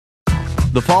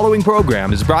The following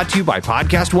program is brought to you by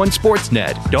Podcast One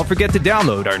Sportsnet. Don't forget to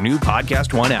download our new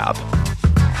Podcast One app.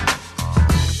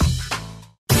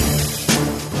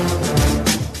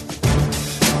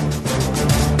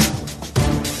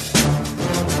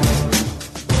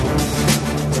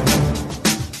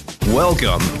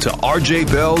 Welcome to RJ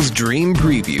Bell's Dream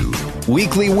Preview.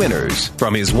 Weekly winners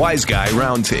from his Wise Guy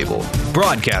Roundtable.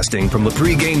 Broadcasting from the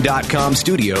pregame.com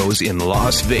studios in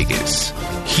Las Vegas.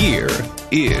 Here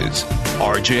is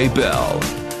RJ Bell.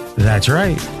 That's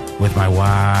right. With my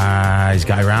Wise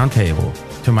Guy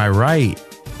Roundtable. To my right,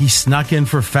 he snuck in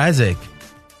for Fezzik.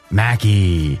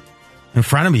 Mackey. In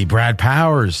front of me, Brad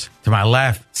Powers. To my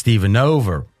left, Steven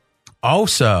Nover.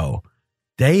 Also,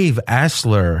 Dave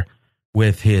Essler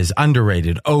with his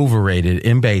underrated, overrated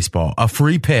in baseball, a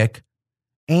free pick,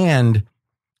 and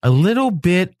a little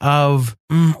bit of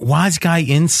Wise Guy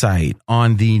insight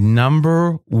on the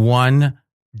number one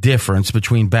difference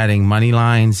between betting money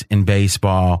lines in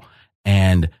baseball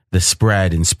and the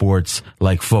spread in sports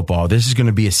like football. This is going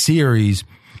to be a series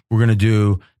we're going to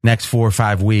do next 4 or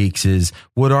 5 weeks is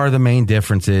what are the main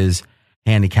differences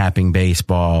handicapping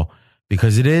baseball,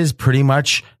 because it is pretty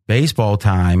much baseball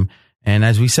time. And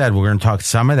as we said, we're going to talk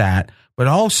some of that, but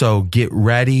also get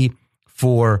ready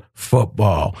for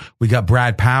football. We got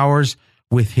Brad Powers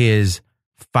with his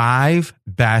 5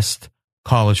 best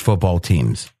college football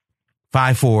teams.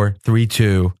 5, 4, 3,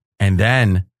 2, and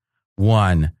then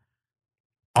 1.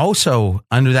 Also,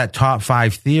 under that top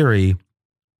 5 theory,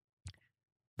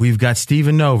 we've got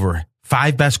Steven Nover,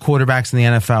 5 best quarterbacks in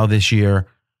the NFL this year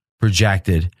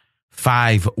projected,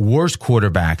 5 worst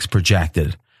quarterbacks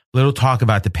projected. Little talk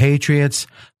about the Patriots,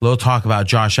 little talk about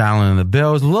Josh Allen and the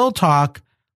Bills, little talk,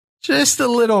 just a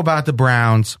little about the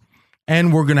Browns.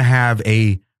 And we're going to have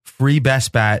a free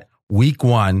best bet week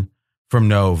 1 from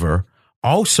Nover.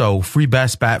 Also, free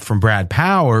best bet from Brad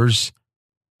Powers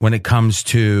when it comes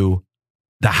to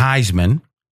the Heisman.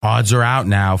 Odds are out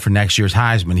now for next year's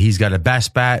Heisman. He's got a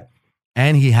best bet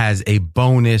and he has a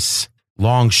bonus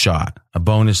long shot,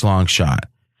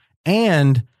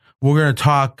 And we're going to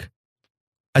talk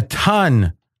a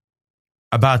ton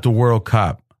about the World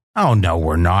Cup. Oh, no,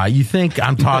 we're not. You think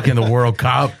I'm talking the World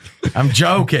Cup? I'm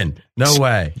joking. No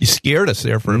way. You scared us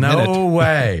there for a minute. No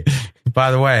way. By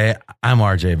the way, I'm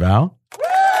RJ Bell.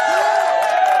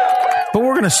 But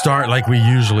we're going to start like we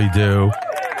usually do,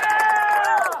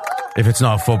 if it's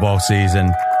not football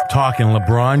season, talking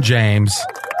LeBron James.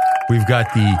 We've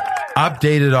got the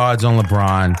updated odds on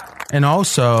LeBron and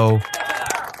also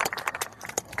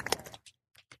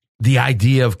the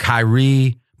idea of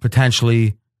Kyrie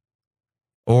potentially,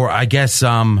 or I guess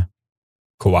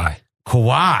Kawhi.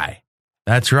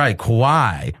 That's right,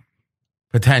 Kawhi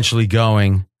potentially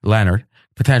going, Leonard,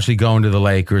 potentially going to the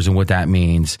Lakers and what that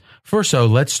means. First, so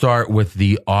let's start with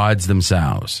the odds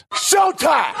themselves.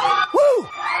 Showtime! Woo!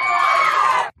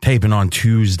 Taping on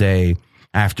Tuesday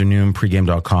afternoon,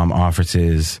 pregame.com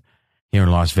offices here in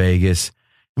Las Vegas.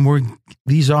 And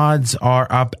these odds are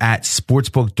up at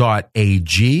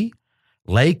sportsbook.ag.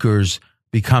 Lakers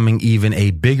becoming even a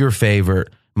bigger favorite,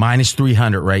 minus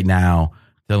 300 right now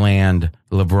to land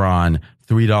LeBron.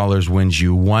 $3 wins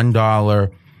you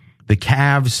 $1. The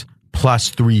Cavs plus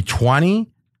 320,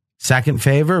 second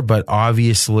favorite, but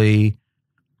obviously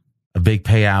a big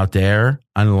payout there,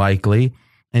 unlikely.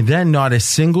 And then not a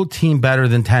single team better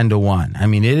than 10-1. I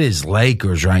mean, it is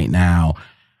Lakers right now.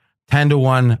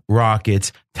 10-1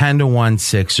 Rockets, 10-1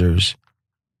 Sixers,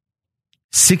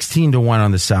 16-1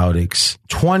 on the Celtics,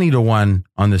 20-1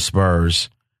 on the Spurs,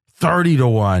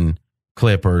 30-1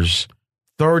 Clippers,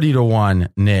 30-1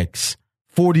 Knicks,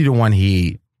 40-1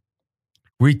 Heat.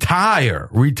 Retire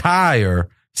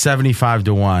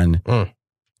 75-1.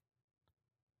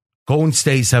 Golden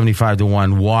State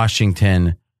 75-1,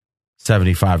 Washington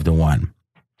 75-1.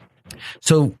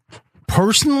 So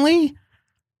personally,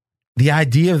 the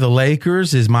idea of the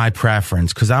Lakers is my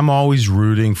preference because I'm always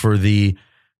rooting for the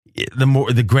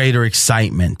greater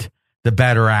excitement, the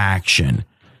better action.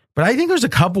 But I think there's a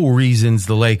couple reasons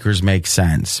the Lakers make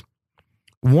sense.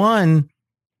 One,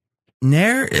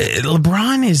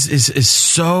 LeBron is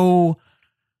so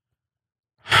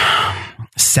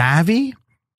savvy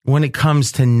when it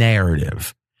comes to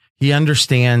narrative. He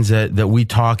understands that we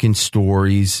talk in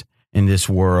stories in this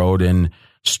world and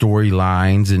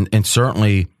storylines, and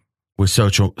certainly with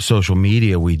social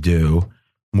media we do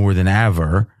more than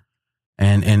ever.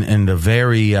 And the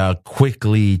very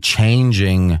quickly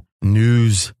changing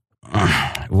news,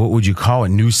 what would you call it?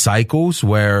 News cycles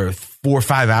where 4 or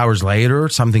 5 hours later,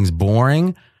 something's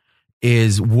boring,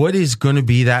 is what is going to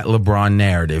be that LeBron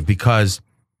narrative? Because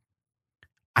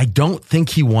I don't think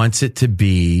he wants it to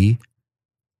be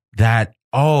that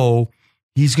oh,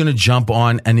 he's going to jump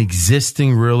on an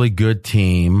existing really good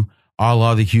team, a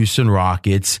la the Houston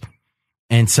Rockets,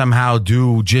 and somehow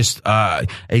do just a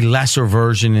lesser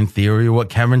version in theory of what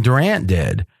Kevin Durant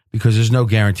did, because there's no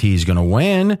guarantee he's going to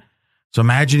win. So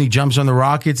imagine he jumps on the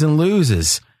Rockets and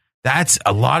loses. That's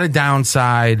a lot of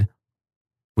downside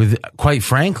with, quite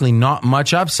frankly, not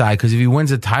much upside, because if he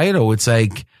wins a title, it's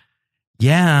like,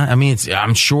 yeah, I mean,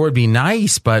 I'm sure it'd be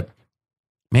nice, but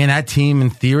man, that team in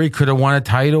theory could have won a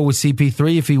title with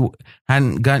CP3 if he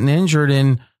hadn't gotten injured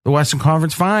in the Western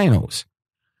Conference Finals.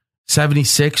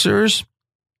 76ers,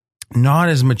 not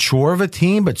as mature of a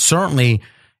team, but certainly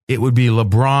it would be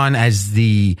LeBron as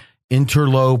the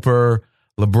interloper,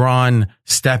 LeBron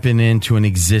stepping into an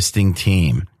existing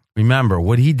team. Remember,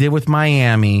 what he did with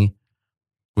Miami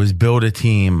was build a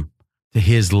team to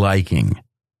his liking.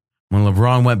 When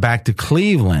LeBron went back to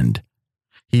Cleveland,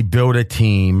 he built a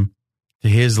team to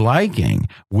his liking.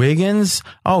 Wiggins,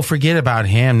 oh, forget about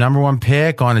him. Number 1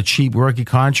 pick on a cheap rookie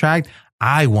contract.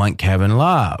 I want Kevin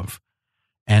Love.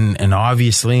 And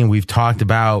obviously, and we've talked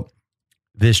about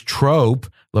this trope,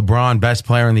 LeBron, best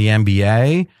player in the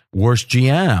NBA, worst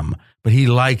GM. But he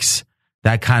likes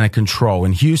that kind of control.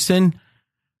 In Houston,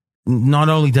 not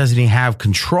only doesn't he have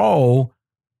control,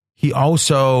 he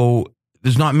also,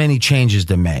 there's not many changes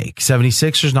to make.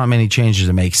 76ers, not many changes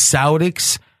to make.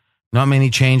 Celtics, not many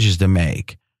changes to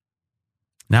make.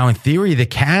 Now, in theory, the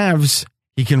Cavs,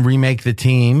 he can remake the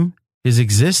team, his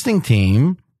existing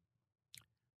team.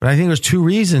 But I think there's 2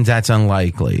 reasons that's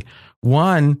unlikely.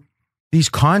 One, these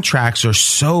contracts are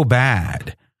so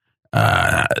bad.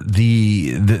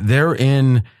 They're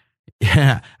in,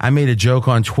 I made a joke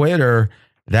on Twitter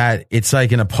that it's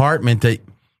like an apartment that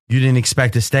you didn't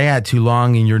expect to stay at too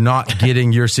long and you're not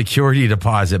getting your security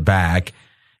deposit back.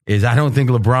 I don't think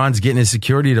LeBron's getting his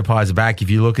security deposit back if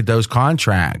you look at those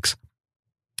contracts.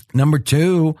 Number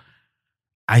 2,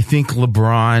 I think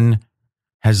LeBron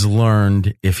has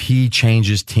learned if he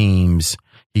changes teams,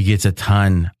 he gets a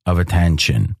ton of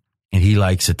attention, and he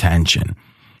likes attention.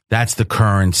 That's the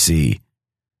currency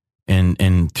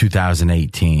in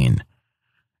 2018.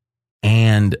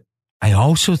 And I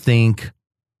also think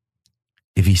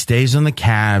if he stays on the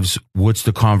Cavs, what's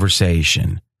the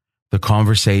conversation? The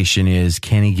conversation is,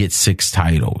 can he get 6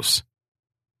 titles?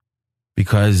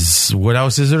 Because what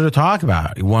else is there to talk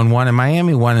about? He won 1 in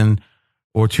Miami,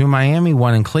 2 in Miami,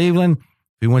 1 in Cleveland.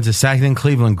 If he wins a second in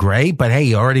Cleveland, great. But hey,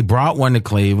 he already brought 1 to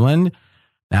Cleveland.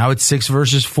 Now it's 6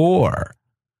 versus 4.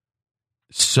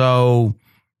 So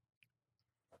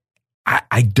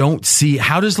I don't see,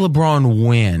 how does LeBron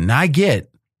win?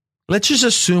 Let's just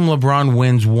assume LeBron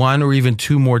wins 1 or even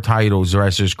 2 more titles the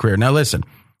rest of his career. Now listen,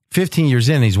 15 years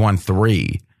in, he's won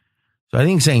 3. So I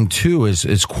think saying 2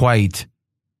 is quite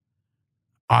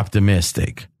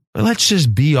optimistic. But let's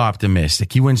just be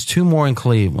optimistic. He wins 2 more in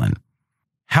Cleveland.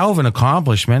 Hell of an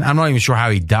accomplishment. I'm not even sure how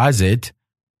he does it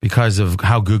because of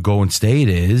how good Golden State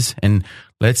is. And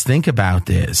let's think about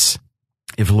this.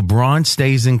 If LeBron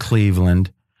stays in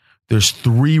Cleveland, there's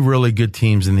 3 really good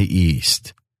teams in the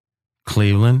East.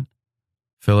 Cleveland,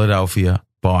 Philadelphia,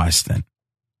 Boston.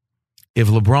 If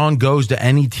LeBron goes to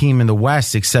any team in the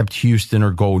West except Houston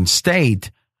or Golden State,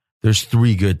 there's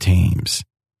 3 good teams.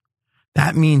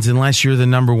 That means unless you're the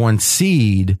number 1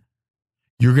 seed,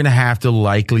 you're going to have to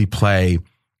likely play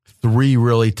 3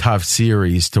 really tough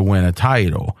series to win a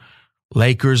title.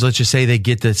 Lakers, let's just say they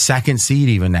get the 2nd seed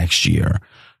even next year.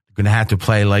 They're going to have to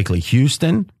play likely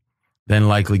Houston, then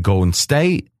likely Golden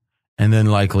State, and then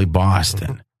likely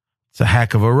Boston. It's a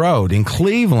heck of a road. In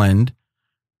Cleveland,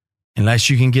 unless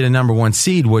you can get a number 1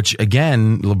 seed, which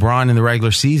again, LeBron in the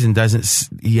regular season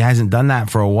he hasn't done that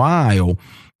for a while.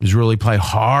 He's really play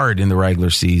hard in the regular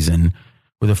season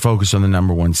with a focus on the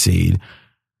number 1 seed.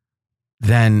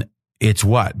 Then it's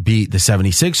what? Beat the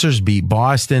 76ers, beat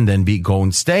Boston, then beat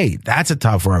Golden State. That's a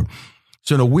tough road.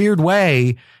 So in a weird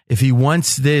way, if he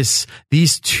wants these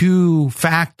 2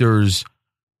 factors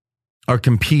are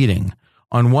competing.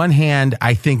 On one hand,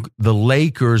 I think the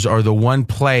Lakers are the one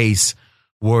place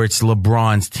where it's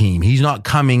LeBron's team. He's not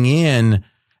coming in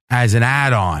as an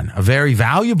add-on, a very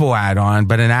valuable add-on,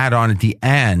 but an add-on at the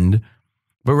end,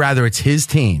 but rather it's his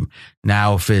team.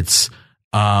 Now, if it's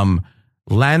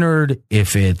Leonard,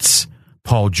 if it's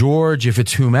Paul George, if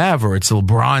it's whomever, it's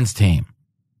LeBron's team.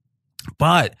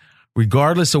 But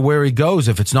regardless of where he goes,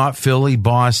 if it's not Philly,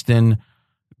 Boston,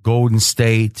 Golden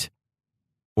State,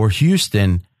 or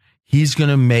Houston, he's going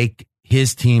to make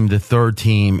his team the 3rd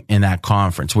team in that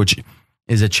conference, which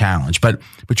is a challenge. But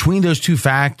between those 2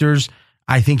 factors,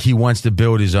 I think he wants to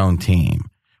build his own team,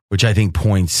 which I think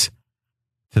points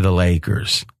to the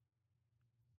Lakers.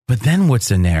 But then what's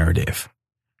the narrative?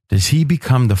 does he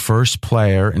become the first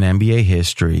player in NBA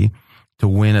history to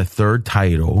win a third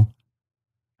title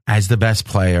as the best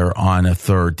player on a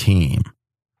third team?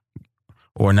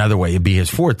 Or another way, it'd be his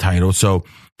fourth title. So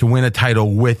to win a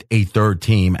title with a third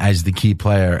team as the key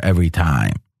player every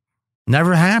time.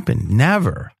 Never happened.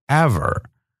 Never, ever.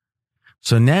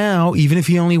 So now, even if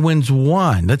he only wins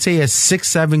one, let's say he has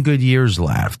 6-7 good years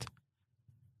left,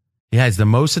 he has the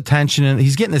most attention, and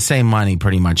he's getting the same money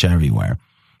pretty much everywhere.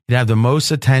 He'd have the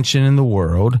most attention in the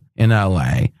world in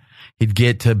LA. He'd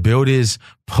get to build his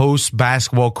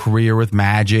post-basketball career with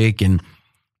Magic and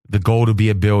the goal to be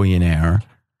a billionaire.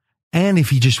 And if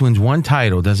he just wins one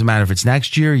title, doesn't matter if it's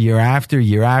next year, year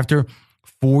after,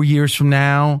 4 years from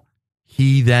now,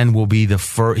 he then will be the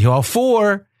first. He'll have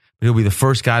 4, but he'll be the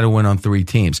first guy to win on 3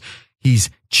 teams. He's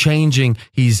changing.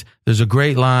 There's a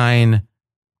great line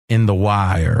in The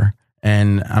Wire,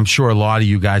 and I'm sure a lot of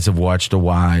you guys have watched The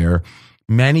Wire.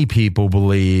 Many people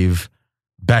believe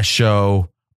best show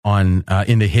on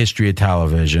in the history of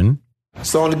television.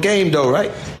 It's on the game, though,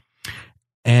 right?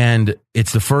 And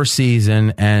it's the first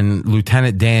season, and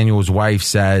Lieutenant Daniel's wife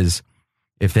says,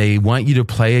 if they want you to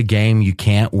play a game you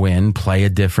can't win, play a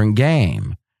different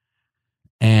game.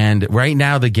 And right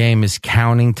now the game is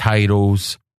counting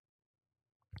titles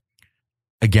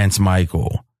against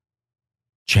Michael.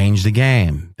 Change the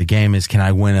game. The game is, can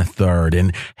I win a third?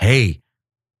 And hey,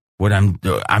 what I'm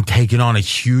taking on a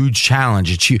huge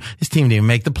challenge. It's huge. This team didn't even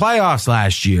make the playoffs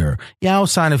last year. Yeah, I'll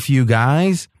sign a few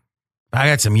guys. I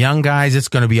got some young guys. It's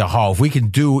going to be a haul. If we can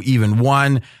do even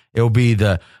one, it'll be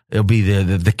the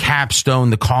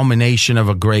capstone, the culmination of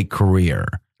a great career.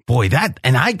 Boy,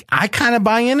 and I kind of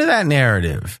buy into that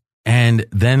narrative. And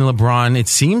then LeBron, it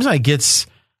seems like gets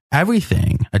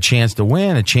everything: a chance to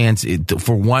win, a chance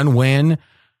for one win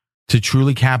to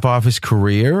truly cap off his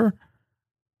career,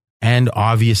 and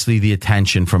obviously the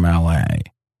attention from LA.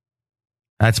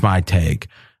 That's my take.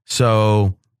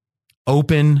 So,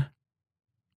 open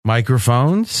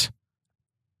microphones.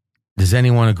 Does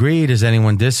anyone agree? Does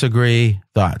anyone disagree?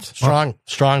 Thoughts?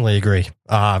 Strongly agree.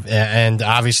 And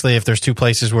obviously, if there's 2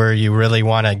 places where you really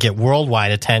want to get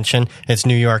worldwide attention, it's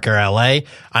New York or LA.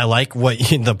 I like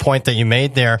the point that you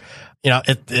made there.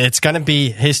 It's going to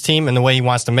be his team and the way he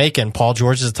wants to make it. And Paul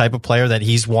George is the type of player that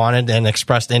he's wanted and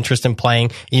expressed interest in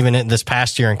playing even in this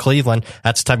past year in Cleveland.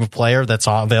 That's the type of player that's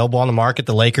available on the market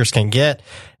the Lakers can get.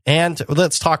 And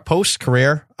let's talk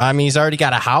post-career. I mean, he's already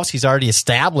got a house. He's already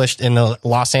established in the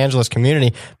Los Angeles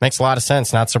community. Makes a lot of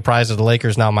sense. Not surprised that the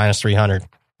Lakers now minus 300.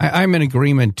 I'm in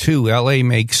agreement, too. L.A.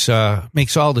 makes all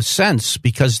the sense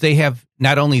because they have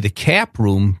not only the cap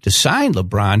room to sign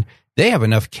LeBron, they have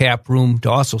enough cap room to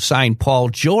also sign Paul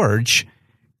George.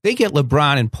 They get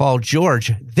LeBron and Paul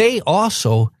George. They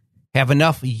also have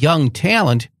enough young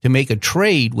talent to make a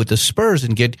trade with the Spurs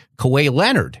and get Kawhi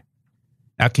Leonard.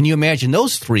 Now, can you imagine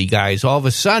those 3 guys? All of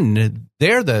a sudden,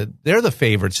 they're the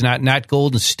favorites, not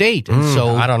Golden State. And so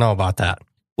I don't know about that.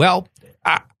 Well,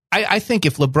 I think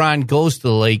if LeBron goes to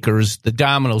the Lakers, the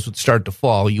dominoes would start to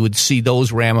fall. You would see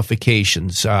those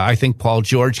ramifications. I think Paul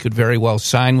George could very well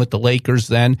sign with the Lakers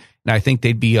then, and I think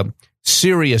they'd be a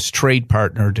serious trade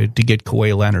partner to get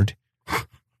Kawhi Leonard.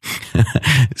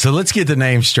 So let's get the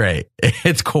name straight.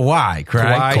 It's Kawhi,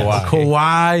 correct?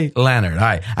 Kawhi Leonard. All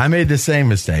right. I made the same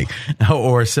mistake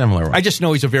or a similar one. I just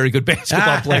know he's a very good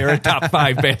basketball player, a top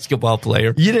 5 basketball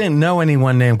player. You didn't know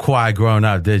anyone named Kawhi growing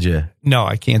up, did you? No,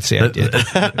 I can't say I did.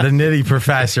 The nitty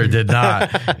professor did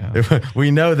not. Yeah.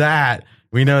 We know that.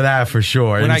 We know that for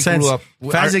sure. When and I since grew up,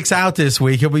 Fezzik's out this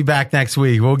week, he'll be back next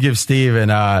week. We'll give Steven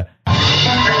no,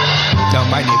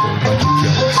 my neighbor a bunch of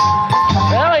jokes.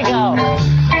 There we go.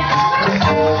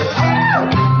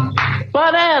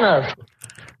 Bananas.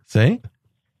 See?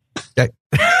 Did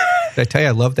I tell you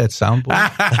I love that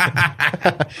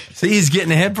soundboard? See, he's getting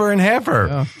hipper and hipper.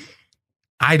 Yeah.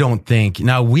 I don't think.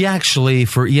 Now, we actually,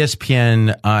 for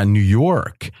ESPN New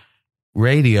York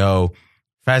radio,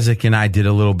 Fezzik and I did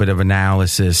a little bit of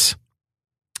analysis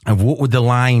of what would the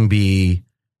line be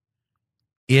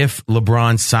if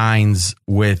LeBron signs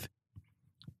with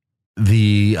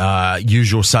the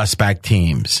usual suspect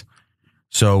teams.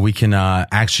 So we can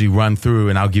actually run through,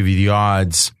 and I'll give you the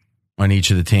odds on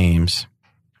each of the teams.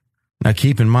 Now,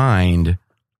 keep in mind,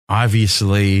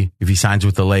 obviously, if he signs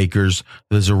with the Lakers,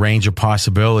 there's a range of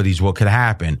possibilities what could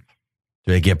happen.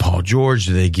 Do they get Paul George?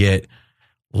 Do they get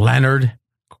Leonard?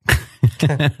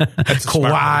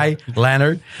 Kawhi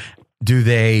Leonard? Do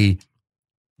they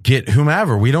get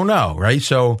whomever? We don't know, right?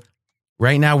 So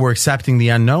right now we're accepting the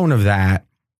unknown of that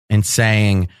and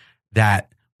saying that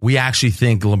we actually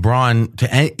think LeBron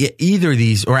to either of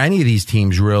these or any of these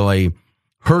teams really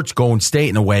hurts Golden State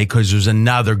in a way because there's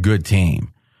another good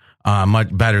team. much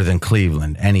better than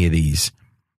Cleveland, any of these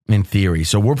in theory.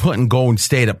 So we're putting Golden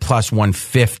State at plus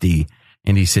 150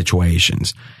 in these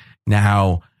situations.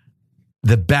 Now,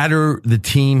 the better the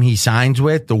team he signs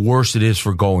with, the worse it is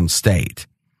for Golden State.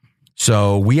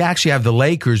 So we actually have the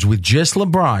Lakers with just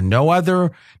LeBron, no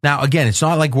other. Now, again, it's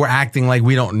not like we're acting like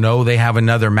we don't know they have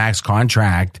another max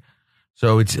contract.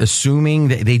 So it's assuming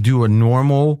that they do a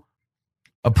normal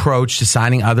approach to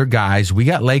signing other guys. We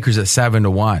got Lakers at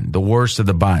 7-1, the worst of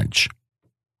the bunch.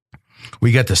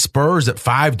 We got the Spurs at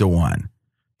 5-1.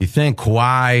 You think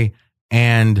Kawhi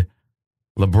and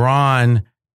LeBron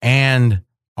and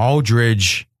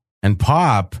Aldridge and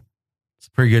Pop, it's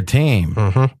a pretty good team.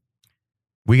 Mm-hmm.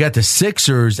 We got the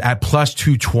Sixers at plus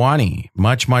 220,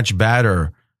 much, much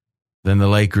better than the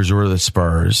Lakers or the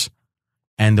Spurs.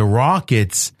 And the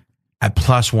Rockets at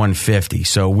plus 150.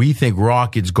 So we think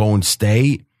Rockets Golden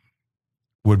State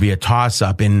would be a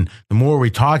toss-up. And the more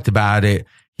we talked about it,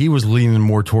 he was leaning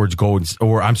more towards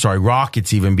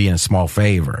Rockets even being a small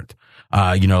favorite.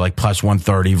 Like plus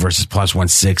 130 versus plus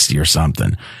 160 or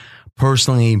something.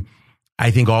 Personally, I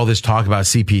think all this talk about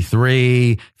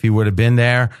CP3, if he would have been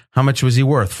there, how much was he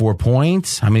worth? 4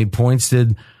 points? How many points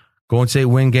did Golden State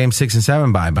win game 6 and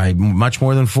 7 by? By much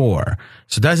more than 4.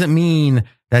 So it doesn't mean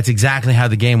that's exactly how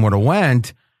the game would have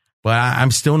went, but I'm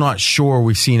still not sure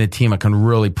we've seen a team that can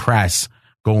really press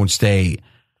Golden State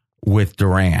with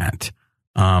Durant.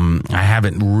 I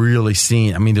haven't really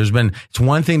seen, it's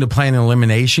one thing to play an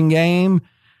elimination game.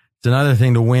 It's another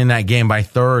thing to win that game by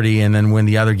 30 and then win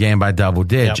the other game by double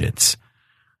digits. Yep.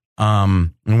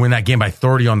 And win that game by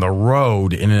 30 on the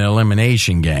road in an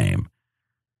elimination game.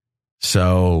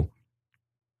 So,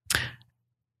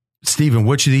 Steven,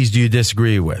 which of these do you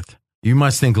disagree with? You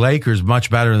must think Lakers much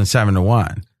better than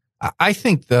 7-1. I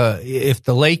think if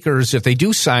the Lakers, if they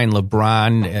do sign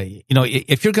LeBron,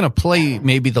 if you're going to play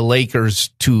maybe the Lakers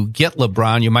to get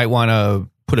LeBron, you might want to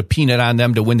put a peanut on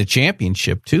them to win the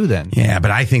championship too then. Yeah,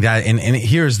 but I think that, and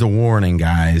here's the warning,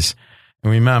 guys.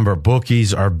 And remember,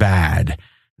 bookies are bad.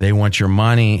 They want your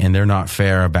money and they're not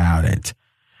fair about it.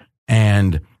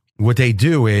 And what they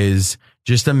do is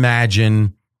just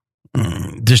imagine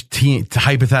just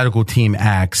hypothetical team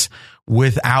X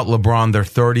without LeBron, they're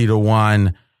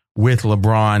 30-1. With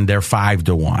LeBron, they're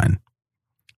 5-1.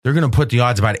 They're going to put the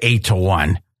odds about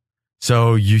 8-1.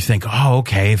 So you think, oh,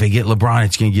 okay, if they get LeBron,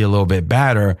 it's going to get a little bit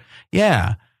better.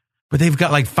 Yeah. But they've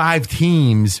got like 5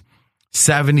 teams,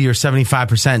 70 or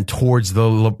 75% towards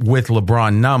the with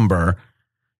LeBron number.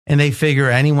 And they figure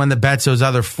anyone that bets those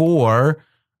other 4,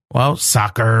 well,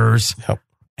 suckers. Yep.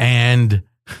 And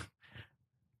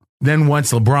then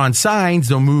once LeBron signs,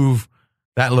 they'll move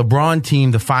that LeBron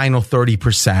team the final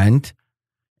 30%.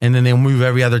 And then they'll move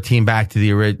every other team back to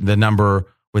the number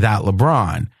without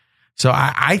LeBron. So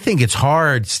I think it's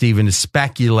hard, Steven, to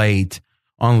speculate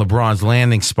on LeBron's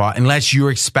landing spot unless you're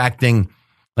expecting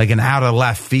like an out of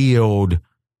left field,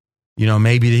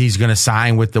 maybe he's going to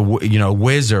sign with the,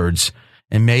 Wizards,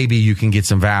 and maybe you can get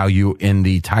some value in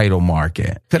the title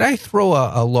market. Could I throw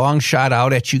a long shot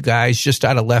out at you guys just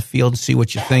out of left field and see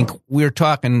what you think? We're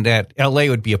talking that LA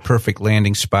would be a perfect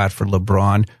landing spot for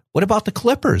LeBron. What about the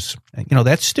Clippers?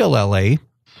 That's still LA.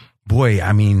 Boy,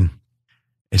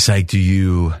 it's like,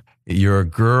 you're a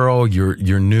girl,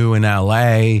 you're new in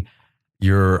LA,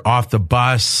 you're off the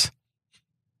bus,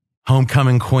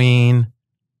 homecoming queen.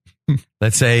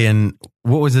 Let's say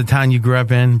what was the town you grew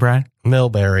up in, Brad?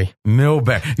 Millbury.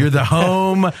 You're the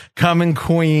homecoming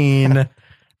queen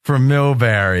from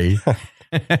Millbury.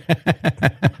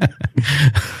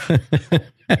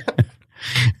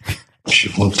 You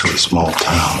should move to a small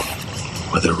town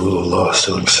where the rule of law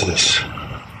still exists.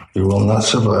 You will not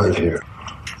survive here.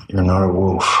 You're not a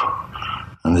wolf.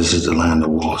 And this is the land of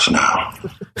wolves now.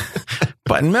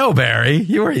 But in Millbury,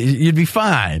 you'd be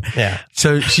fine. Yeah.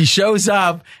 So she shows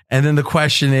up, and then the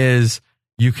question is,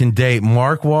 you can date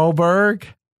Mark Wahlberg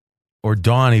or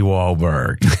Donnie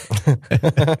Wahlberg?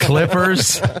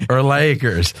 Clippers or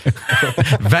Lakers?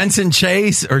 Vincent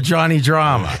Chase or Johnny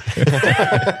Drama?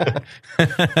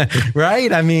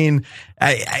 Right?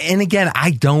 And again,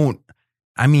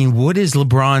 what is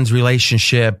LeBron's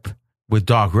relationship with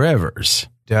Doc Rivers?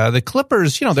 The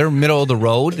Clippers, they're middle of the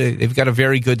road. They've got a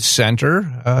very good center.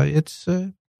 It's,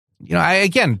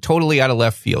 again, totally out of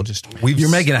left field. You're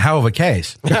making a hell of a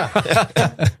case.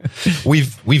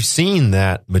 We've seen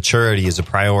that maturity is a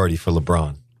priority for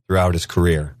LeBron throughout his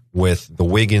career with the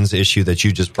Wiggins issue that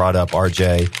you just brought up,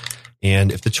 RJ.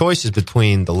 And if the choice is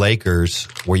between the Lakers,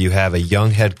 where you have a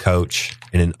young head coach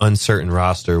and an uncertain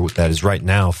roster that is right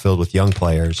now filled with young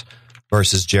players,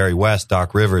 versus Jerry West,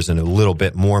 Doc Rivers, and a little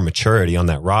bit more maturity on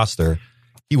that roster,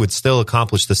 he would still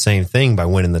accomplish the same thing by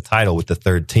winning the title with the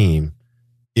third team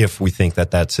if we think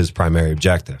that that's his primary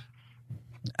objective.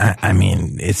 I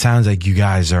mean, it sounds like you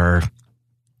guys are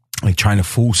like trying to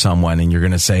fool someone and you're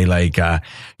going to say like,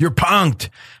 you're punked.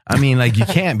 I mean, like you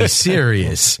can't be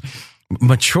serious.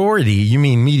 Maturity, you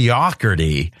mean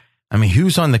mediocrity. I mean,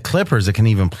 who's on the Clippers that can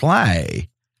even play?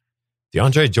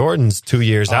 DeAndre Jordan's 2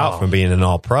 years out from being an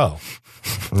all-pro.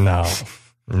 No.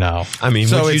 I mean,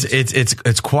 so it's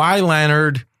Kawhi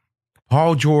Leonard,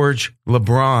 Paul George,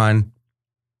 LeBron,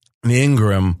 and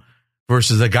Ingram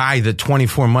versus a guy that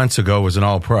 24 months ago was an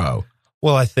all-pro.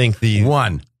 Well, I think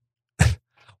Well,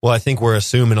 I think we're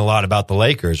assuming a lot about the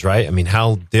Lakers, right? I mean,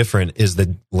 how different is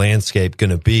the landscape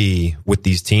going to be with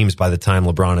these teams by the time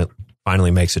LeBron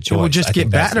finally makes a choice? It will just get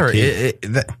better.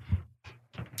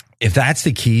 If that's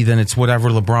the key, then it's whatever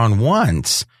LeBron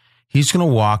wants. He's going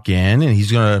to walk in and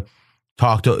he's going to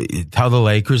tell the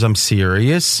Lakers, I'm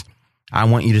serious. I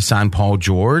want you to sign Paul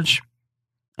George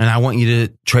and I want you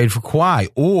to trade for Kawhi.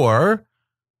 Or,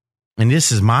 and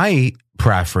this is my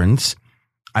preference,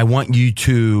 I want you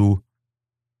to,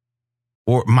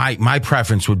 or my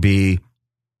preference would be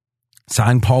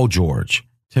sign Paul George.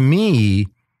 To me,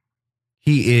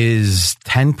 he is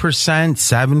 10%,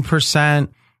 7%,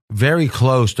 very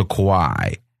close to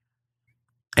Kawhi.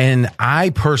 And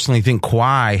I personally think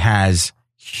Kawhi has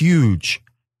huge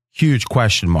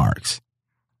question marks.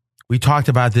 We talked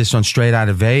about this on Straight Out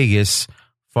of Vegas,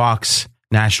 Fox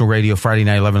National Radio, Friday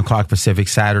night, 11 o'clock Pacific,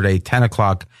 Saturday, 10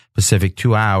 o'clock Pacific,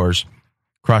 2 hours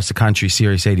across the country,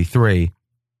 Sirius 83.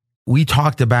 We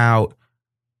talked about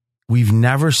we've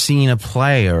never seen a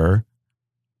player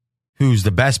who's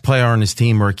the best player on his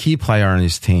team or a key player on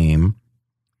his team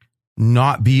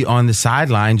not be on the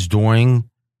sidelines during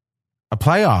a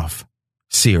playoff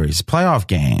series, playoff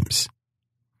games.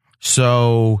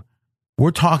 So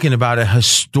we're talking about a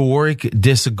historic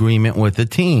disagreement with the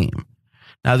team.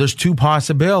 Now, there's two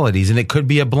possibilities, and it could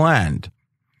be a blend.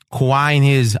 Kawhi and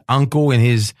his uncle and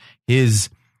his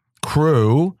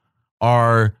crew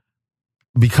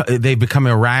they've become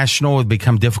irrational,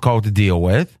 become difficult to deal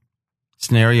with.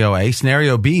 Scenario A.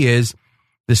 Scenario B is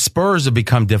the Spurs have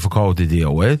become difficult to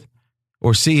deal with.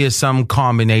 Or C is some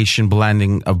combination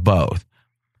blending of both.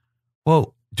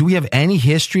 Well, do we have any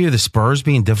history of the Spurs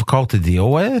being difficult to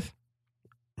deal with?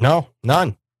 No,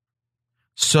 none.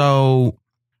 So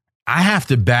I have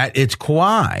to bet it's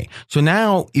Kawhi. So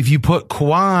now if you put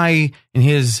Kawhi and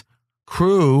his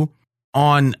crew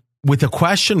on with a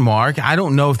question mark, I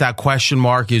don't know if that question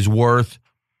mark is worth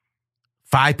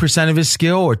 5% of his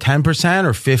skill or 10%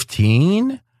 or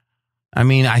 15%. I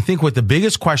mean, I think with the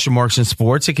biggest question marks in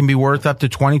sports, it can be worth up to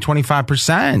 20,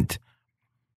 25%.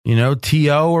 You know, TO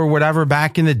or whatever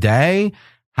back in the day.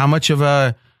 How much of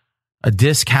a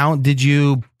discount did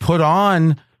you put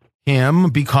on him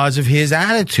because of his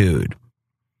attitude?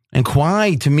 And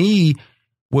Kawhi, to me,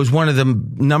 was one of the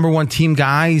number one team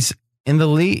guys in the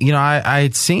league. You know, I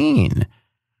had seen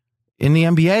in the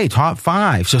NBA, top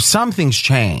 5. So something's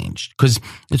changed because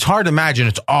it's hard to imagine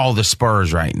it's all the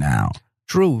Spurs right now.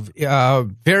 Drew,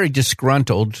 very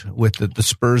disgruntled with the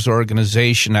Spurs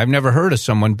organization. I've never heard of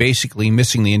someone basically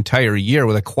missing the entire year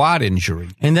with a quad injury.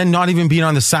 And then not even being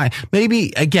on the side.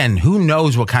 Maybe, again, who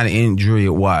knows what kind of injury it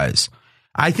was.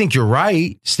 I think you're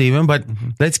right, Stephen, but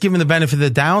let's give him the benefit of the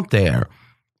doubt there.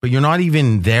 But you're not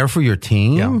even there for your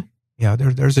team? Yeah,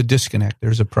 there's a disconnect.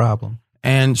 There's a problem.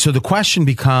 And so the question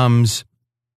becomes,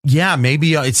 yeah,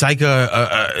 maybe it's like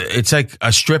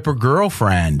a stripper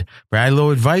girlfriend. But I have a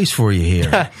little advice for you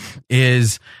here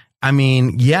is, I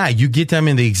mean, yeah, you get them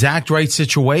in the exact right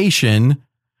situation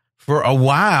for a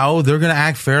while. They're going to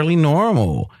act fairly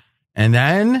normal. And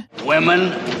then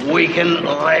Women weaken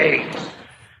legs.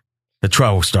 The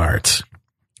trouble starts.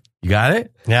 You got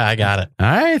it? Yeah, I got it. All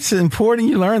right. It's important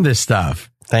you learn this stuff.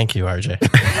 Thank you, RJ.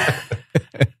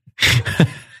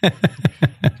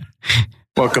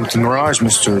 Welcome to Mirage,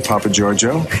 Mr. Papa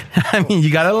Giorgio. I mean, you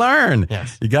got to learn.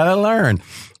 Yes. You got to learn.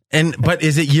 But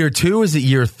is it year 2? Is it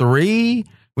year 3?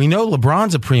 We know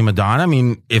LeBron's a prima donna. I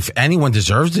mean, if anyone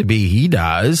deserves to be, he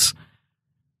does.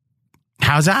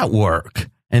 How's that work?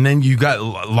 And then you got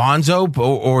Lonzo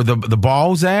or the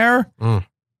balls there.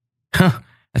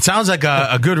 It sounds like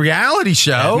a good reality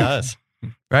show. It does.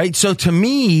 Right? So to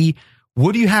me,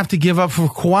 what do you have to give up for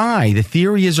Kawhi? The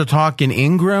theory is they're talking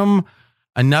Ingram,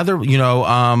 another,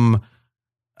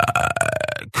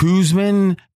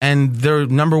 Kuzman, and their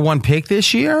number 1 pick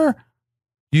this year.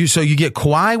 So you get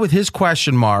Kawhi with his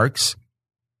question marks,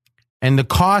 and the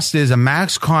cost is a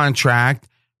max contract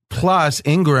plus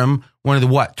Ingram, one of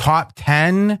the top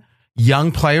 10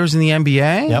 young players in the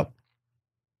NBA. Yep.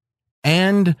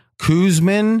 And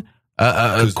Kuzman,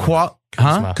 Kuzma,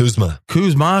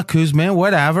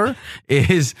 whatever,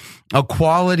 is a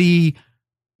quality,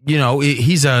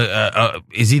 he's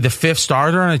is he the fifth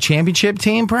starter on a championship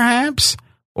team, perhaps?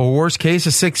 Or worst case,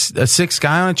 a sixth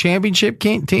guy on a championship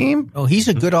team? Oh, he's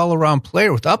a good all-around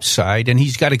player with upside, and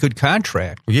he's got a good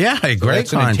contract. Yeah, a great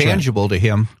contract. An intangible to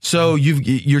him. So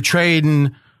you're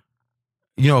trading,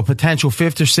 a potential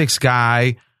fifth or sixth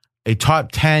guy, a top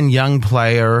 10 young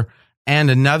player,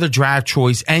 and another draft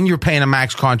choice, and you're paying a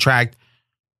max contract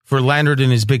for Leonard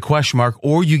and his big question mark,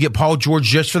 or you get Paul George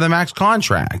just for the max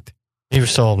contract. You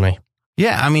sold me.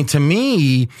 Yeah, I mean, to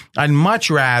me, I'd much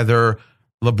rather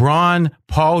LeBron,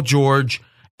 Paul George,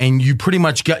 and you pretty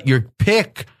much got your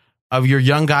pick of your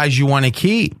young guys you want to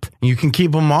keep. You can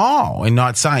keep them all and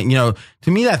not sign. To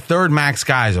me, that third max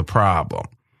guy is a problem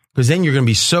because then you're going to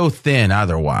be so thin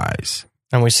otherwise.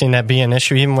 And we've seen that be an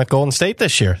issue even with Golden State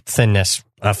this year, thinness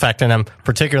affecting them,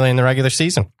 particularly in the regular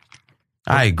season.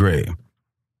 I agree.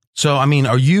 So, I mean,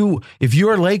 if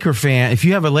you're a Laker fan, if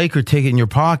you have a Laker ticket in your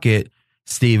pocket,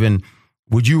 Steven,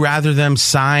 would you rather them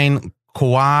sign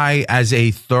Kawhi as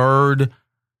a third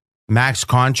max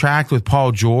contract with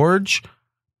Paul George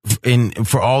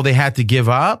for all they had to give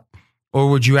up? Or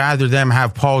would you rather them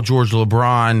have Paul George,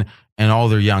 LeBron, and all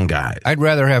their young guys? I'd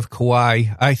rather have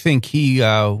Kawhi. I think he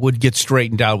would get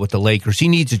straightened out with the Lakers. He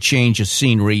needs a change of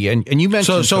scenery. And you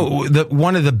mentioned...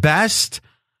 one of the best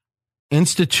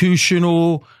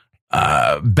institutional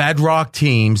bedrock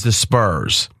teams, the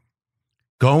Spurs,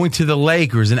 going to the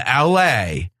Lakers in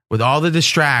L.A., with all the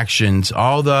distractions,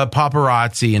 all the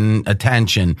paparazzi and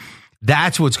attention,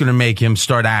 that's what's going to make him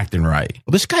start acting right.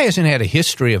 Well, this guy hasn't had a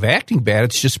history of acting bad.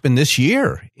 It's just been this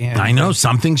year. And I know.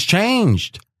 Something's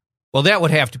changed. Well, that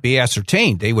would have to be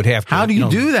ascertained. They would have to. How do you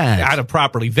do that? How to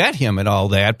properly vet him and all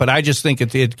that. But I just think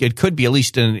it could be at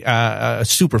least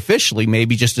superficially,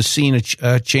 maybe just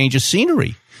a change of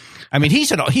scenery. I mean,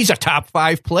 he's a top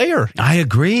 5 player. I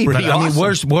agree. Pretty but awesome.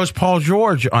 I mean, where's Paul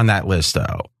George on that list,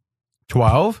 though?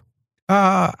 12?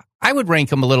 I would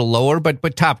rank him a little lower,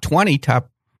 but top 20,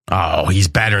 Oh, he's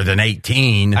better than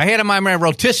 18. I had him on my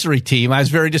rotisserie team. I was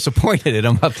very disappointed in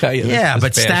him, I'll tell you. Yeah,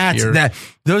 but stats,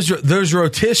 those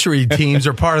rotisserie teams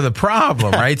are part of the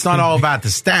problem, right? It's not all about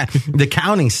the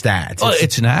counting stats. Well,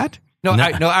 it's not. No,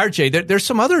 RJ, there's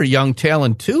some other young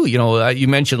talent, too. You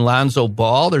mentioned Lonzo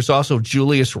Ball. There's also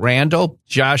Julius Randle,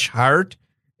 Josh Hart.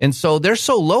 And so they're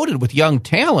so loaded with young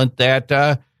talent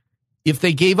that if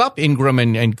they gave up Ingram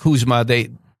and Kuzma,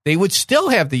 they would still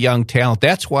have the young talent.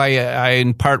 That's why I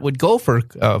in part would go for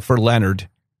Leonard.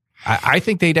 I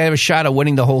think they'd have a shot at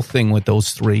winning the whole thing with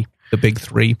those three, the big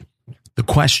three. The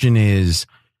question is,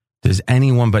 does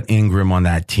anyone but Ingram on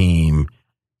that team,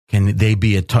 can they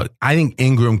be I think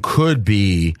Ingram could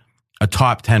be a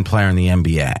top 10 player in the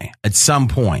NBA at some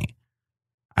point.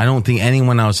 I don't think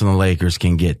anyone else in the Lakers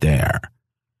can get there.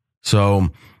 So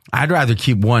I'd rather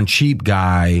keep one cheap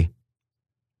guy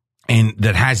and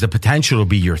that has the potential to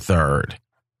be your third,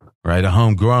 right? A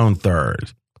homegrown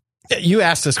third. You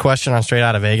asked this question on Straight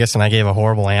Outta Vegas, and I gave a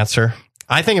horrible answer.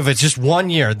 I think if it's just 1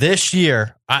 year, this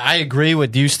year, I agree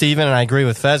with you, Steven, and I agree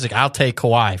with Fezzik. I'll take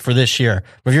Kawhi for this year.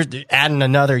 If you're adding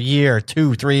another year,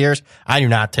 2, 3 years, I do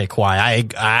not take Kawhi. I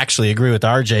actually agree with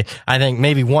RJ. I think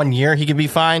maybe 1 year he could be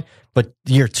fine. But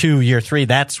year 2, year 3,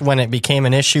 that's when it became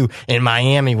an issue in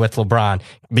Miami with LeBron.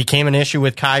 Became an issue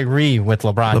with Kyrie with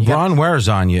LeBron. LeBron wears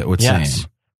on you, it would seem.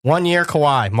 1 year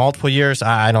Kawhi, multiple years,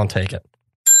 I don't take it.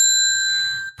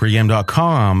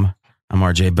 Pregame.com, I'm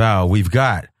RJ Bell. We've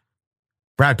got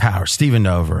Brad Power, Steven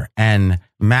Dover, and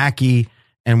Mackey,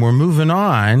 and we're moving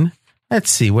on. Let's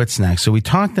see what's next. So we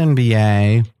talked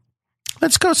NBA.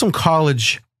 Let's go some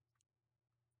college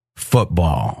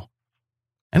football.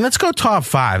 And let's go top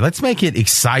 5. Let's make it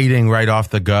exciting right off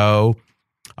the go.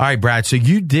 All right, Brad. So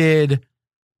you did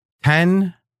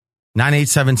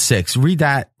 10-9-8-7-6. Read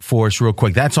that for us real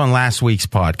quick. That's on last week's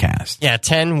podcast. Yeah,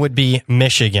 10 would be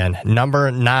Michigan. Number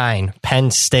 9,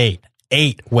 Penn State.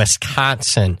 8,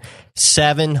 Wisconsin.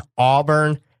 7,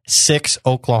 Auburn. 6,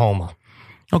 Oklahoma.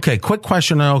 Okay, quick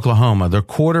question on Oklahoma. Their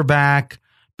quarterback,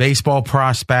 baseball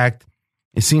prospect.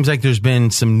 It seems like there's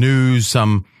been some news,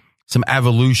 some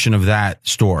evolution of that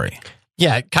story.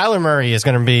 Yeah, Kyler Murray is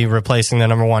going to be replacing the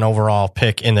number 1 overall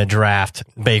pick in the draft,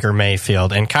 Baker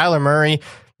Mayfield. And Kyler Murray,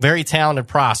 very talented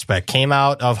prospect, came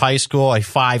out of high school, a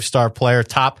 5-star player,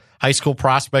 top high school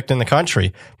prospect in the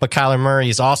country. But Kyler Murray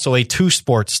is also a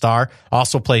 2-sport star,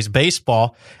 also plays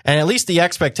baseball. And at least the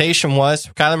expectation was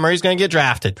Kyler Murray's going to get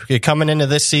drafted. Coming into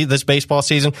this baseball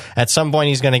season, at some point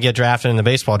he's going to get drafted in the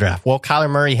baseball draft. Well, Kyler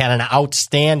Murray had an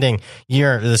outstanding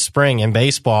year this spring in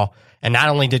baseball. And not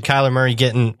only did Kyler Murray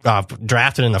get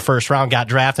drafted in the first round, got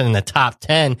drafted in the top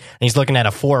 10, and he's looking at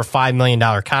a $4 or $5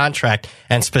 million contract.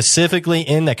 And specifically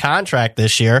in the contract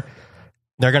this year,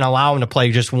 they're going to allow him to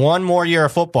play just one more year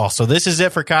of football. So this is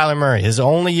it for Kyler Murray. His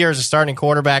only year as a starting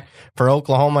quarterback for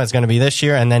Oklahoma is going to be this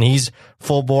year, and then he's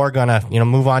full bore going to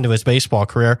move on to his baseball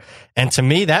career. And to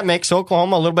me, that makes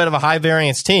Oklahoma a little bit of a high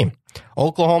variance team.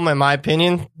 Oklahoma, in my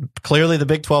opinion, clearly the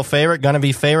Big 12 favorite, going to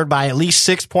be favored by at least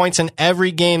 6 points in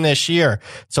every game this year.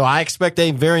 So I expect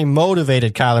a very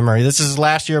motivated Kyler Murray. This is his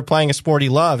last year playing a sport he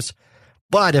loves.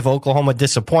 But if Oklahoma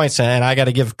disappoints, and I got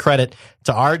to give credit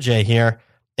to RJ here,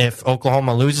 if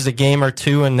Oklahoma loses a game or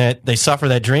two and that they suffer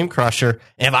that dream crusher,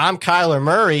 if I'm Kyler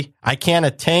Murray, I can't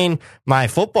attain my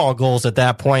football goals at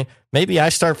that point. Maybe I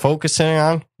start focusing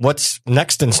on what's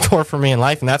next in store for me in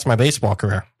life, and that's my baseball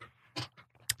career.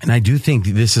 And I do think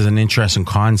this is an interesting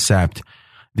concept,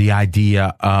 the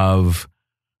idea of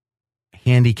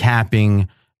handicapping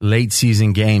late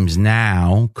season games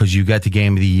now, because you got the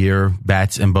game of the year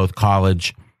bets in both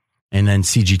college, and then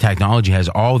CG Technology has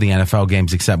all the NFL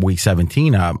games except week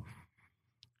 17 up.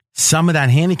 Some of that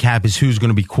handicap is who's going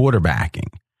to be quarterbacking.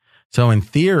 So in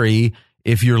theory,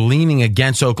 if you're leaning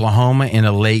against Oklahoma in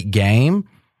a late game,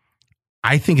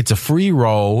 I think it's a free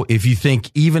roll. If you think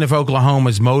even if Oklahoma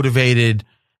is motivated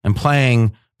and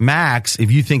playing max, if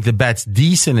you think the bet's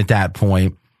decent at that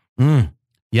point,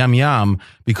 yum, yum,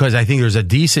 because I think there's a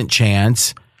decent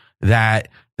chance that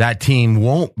that team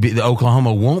the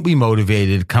Oklahoma won't be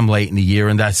motivated come late in the year,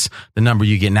 and that's the number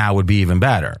you get now would be even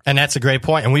better. And that's a great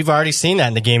point. And we've already seen that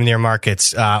in the game of the year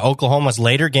markets. Oklahoma's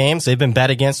later games, they've been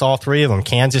bet against all three of them.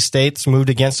 Kansas State's moved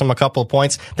against them a couple of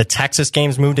points. The Texas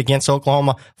games moved against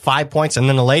Oklahoma 5 points. And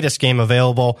then the latest game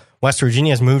available, West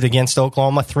Virginia's moved against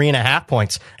Oklahoma 3.5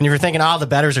 points. And if you're thinking, the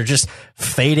bettors are just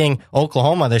fading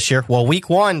Oklahoma this year. Well, week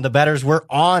one, the bettors were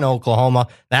on Oklahoma.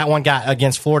 That one got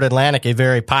against Florida Atlantic, a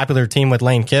very popular team with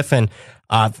Lane Kiffin.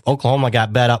 Oklahoma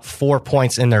got bet up 4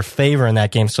 points in their favor in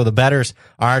that game. So the bettors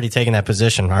are already taking that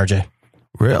position, RJ.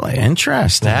 Really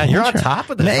interesting. Yeah, you're on top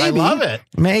of this. Maybe, I love it.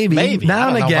 Maybe.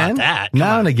 Now and again.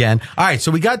 Now and again. All right,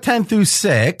 so we got 10 through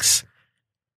 6.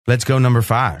 Let's go number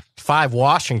 5. 5,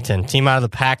 Washington, team out of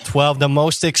the Pac-12, the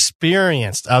most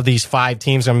experienced of these 5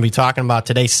 teams I'm going to be talking about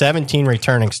today. 17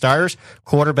 returning starters.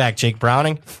 Quarterback Jake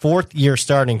Browning, 4th-year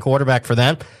starting quarterback for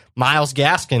them. Myles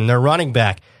Gaskin, their running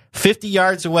back. 50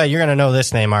 yards away, you're going to know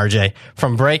this name, RJ,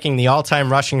 from breaking the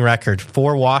all-time rushing record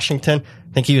for Washington.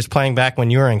 I think he was playing back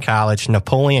when you were in college.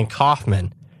 Napoleon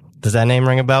Kaufman. Does that name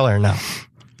ring a bell or no?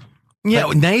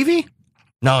 Yeah, Navy?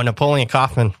 No, Napoleon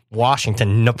Kaufman,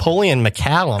 Washington. Napoleon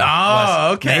McCallum.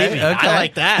 Oh, okay. Navy. Okay. I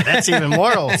like that. That's even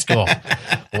more old school.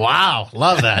 Wow.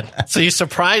 Love that. So you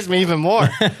surprised me even more,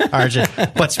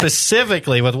 RJ. But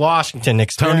specifically with Washington.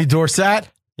 Tony Dorsett?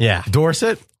 Yeah.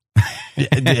 Dorset?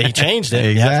 He changed it.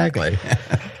 Exactly.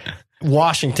 Yes.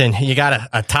 Washington, you got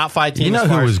a top 5 team. You know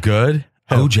who was good?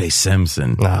 O.J.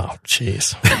 Simpson. Oh,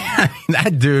 jeez.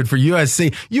 That dude for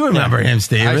USC. You remember him,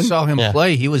 Steven. I saw him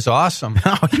play. He was awesome.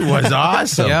 Oh, he was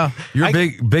awesome. Yeah. You're a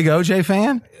big O.J.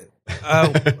 fan?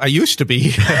 I used to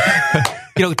be.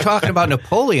 Talking about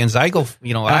Napoleons, I go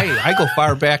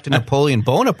far back to Napoleon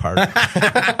Bonaparte.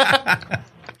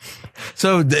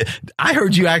 So I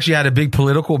heard you actually had a big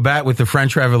political bet with the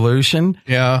French Revolution.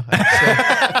 Yeah.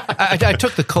 I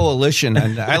took the coalition,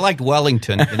 and I liked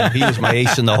Wellington. He was my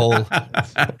ace in the hole.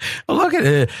 Well, look at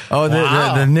it. Oh,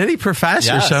 wow. the nitty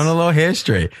professor showing a little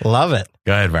history. Love it.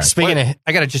 Go ahead, Brad.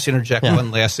 I got to just interject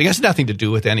one last thing. It has nothing to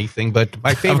do with anything, but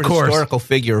my favorite historical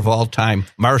figure of all time,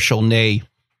 Marshal Ney.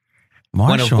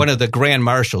 One of the grand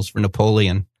marshals for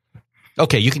Napoleon.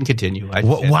 Okay, you can continue.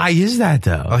 Why is that,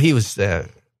 though? Oh, he was the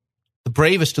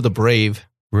bravest of the brave.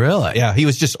 Really? Yeah, he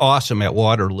was just awesome at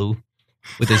Waterloo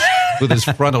with his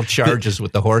frontal charges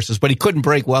with the horses, but he couldn't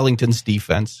break Wellington's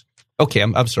defense. Okay,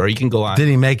 I'm sorry. You can go on. Did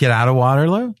he make it out of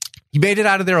Waterloo? He made it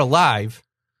out of there alive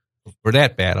for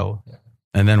that battle.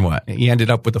 And then what? He ended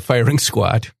up with a firing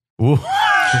squad.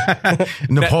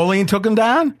 Napoleon took him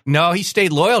down? No, he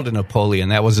stayed loyal to Napoleon.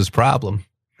 That was his problem.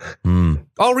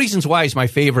 All reasons why he's my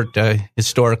favorite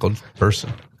historical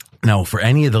person. No, for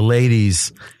any of the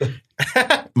ladies,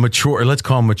 let's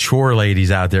call them mature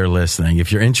ladies out there listening.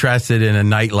 If you're interested in a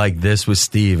night like this with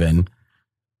Steven,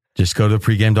 just go to the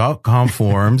pregame.com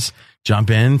forums,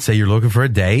 jump in, say you're looking for a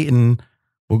date, and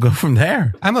we'll go from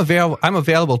there. I'm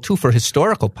available too for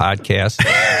historical podcasts.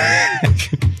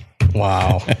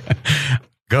 Wow.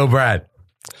 Go, Brad.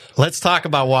 Let's talk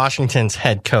about Washington's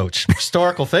head coach.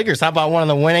 Historical figures. How about one of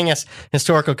the winningest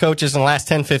historical coaches in the last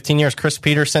 10, 15 years, Chris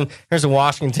Peterson? Here's a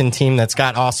Washington team that's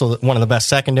got also one of the best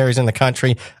secondaries in the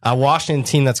country. A Washington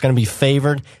team that's going to be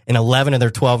favored in 11 of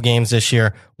their 12 games this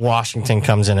year. Washington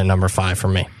comes in at number 5 for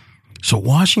me. So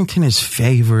Washington is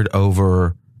favored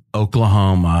over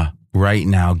Oklahoma right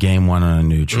now, game 1 on a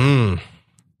neutral.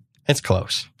 It's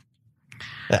close.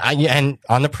 And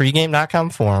on the pregame.com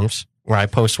forums, where I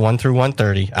post 1 through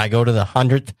 130, I go to the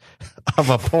 100th of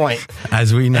a point.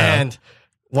 As we know. And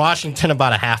Washington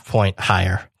about a half point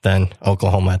higher than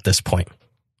Oklahoma at this point.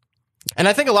 And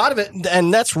I think a lot of it,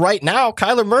 and that's right now,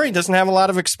 Kyler Murray doesn't have a lot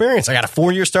of experience. I got a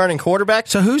 4-year starting quarterback.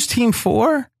 So who's team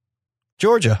 4?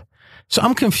 Georgia. So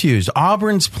I'm confused.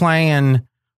 Auburn's playing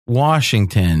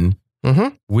Washington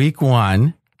week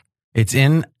 1. It's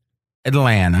in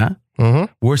Atlanta.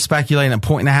 We're speculating a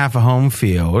 1.5 of home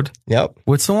field. Yep.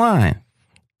 What's the line?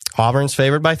 Auburn's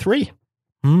favored by 3.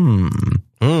 That's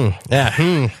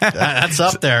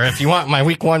up there. If you want my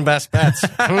week 1 best bets,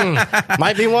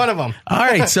 might be one of them. All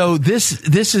right. So this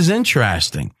is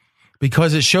interesting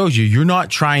because it shows you're not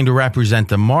trying to represent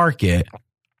the market.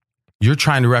 You're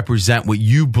trying to represent what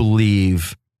you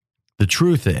believe the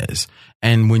truth is.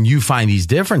 And when you find these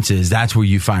differences, that's where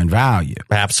you find value.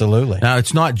 Absolutely. Now,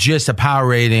 it's not just a power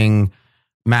rating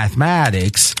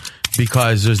mathematics,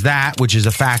 because there's that, which is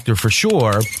a factor for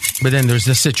sure, but then there's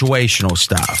the situational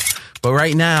stuff. But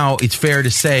right now, it's fair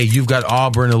to say you've got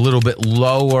Auburn a little bit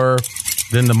lower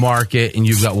than the market, and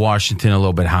you've got Washington a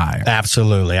little bit higher.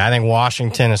 Absolutely. I think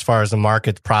Washington, as far as the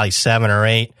market, probably 7 or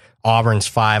 8. Auburn's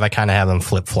 5. I kind of have them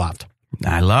flip-flopped.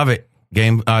 I love it.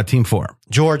 Team 4.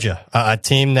 Georgia, a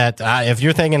team that, if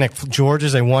you're thinking that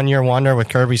Georgia's a 1-year wonder with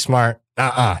Kirby Smart,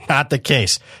 not the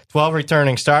case. 12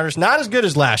 returning starters, not as good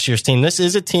as last year's team. This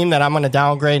is a team that I'm going to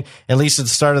downgrade, at least at the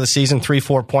start of the season,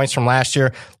 3-4 points from last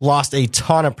year. Lost a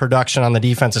ton of production on the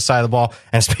defensive side of the ball.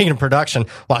 And speaking of production,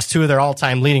 lost 2 of their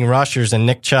all-time leading rushers in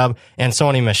Nick Chubb and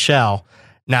Sony Michel.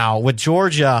 Now, with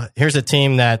Georgia, here's a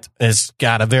team that has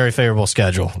got a very favorable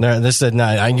schedule. You're going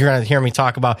to hear me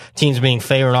talk about teams being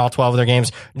favored in all 12 of their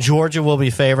games. Georgia will be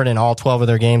favored in all 12 of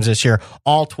their games this year.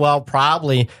 All 12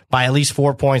 probably by at least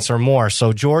 4 points or more.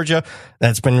 So Georgia,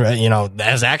 that's been,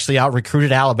 has actually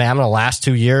out-recruited Alabama the last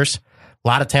 2 years. A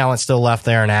lot of talent still left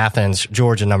there in Athens.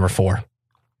 Georgia, number 4.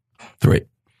 3,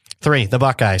 the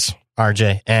Buckeyes.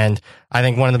 RJ. And I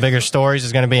think one of the bigger stories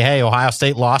is going to be, hey, Ohio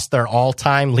State lost their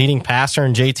all-time leading passer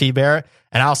in JT Barrett.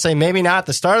 And I'll say maybe not at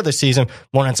the start of the season.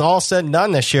 When it's all said and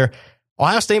done this year,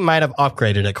 Ohio State might have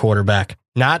upgraded at quarterback.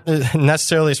 Not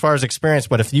necessarily as far as experience,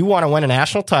 but if you want to win a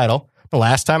national title, the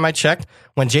last time I checked,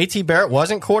 when JT Barrett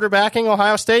wasn't quarterbacking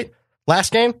Ohio State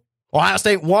last game, Ohio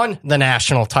State won the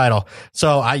national title.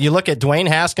 So you look at Dwayne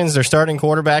Haskins, their starting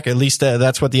quarterback, at least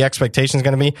that's what the expectation is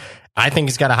going to be. I think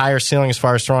he's got a higher ceiling as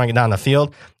far as throwing it down the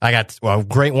field. I got a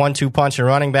great 1-2 punch at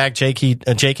running back,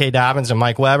 J.K. Dobbins and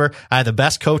Mike Weber. I have the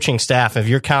best coaching staff. If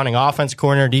you're counting offensive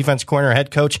coordinator, defensive coordinator,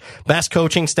 head coach, best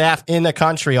coaching staff in the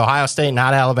country, Ohio State,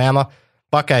 not Alabama.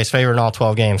 Buckeyes favored in all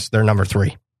 12 games. They're number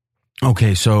 3.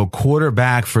 Okay, so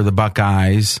quarterback for the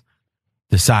Buckeyes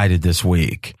decided this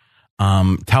week.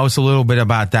 Tell us a little bit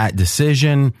about that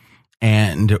decision,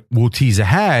 and we'll tease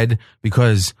ahead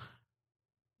because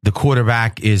the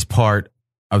quarterback is part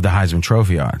of the Heisman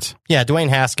Trophy odds. Yeah, Dwayne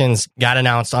Haskins got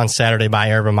announced on Saturday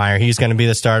by Urban Meyer. He's going to be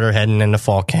the starter heading into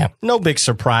fall camp. No big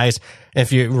surprise.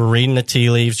 If you were reading the tea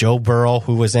leaves, Joe Burrow,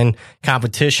 who was in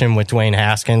competition with Dwayne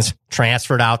Haskins,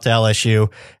 transferred out to LSU,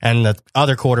 and the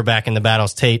other quarterback in the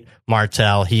battles, Tate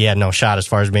Martell, he had no shot as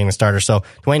far as being the starter. So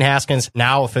Dwayne Haskins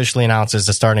now officially announced as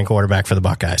the starting quarterback for the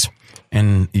Buckeyes.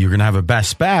 And you're going to have a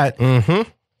best bet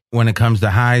when it comes to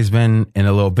Heisman in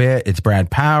a little bit. It's Brad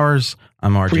Powers.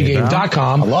 I'm RJ Bell.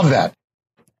 Pregame.com. I love that.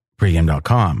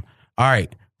 Pregame.com. All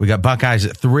right. We got Buckeyes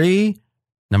at 3.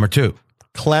 Number 2.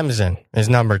 Clemson is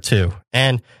number 2.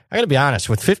 And I got to be honest,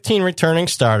 with 15 returning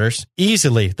starters,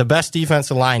 easily the best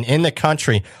defensive line in the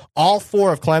country, all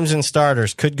 4 of Clemson's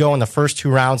starters could go in the first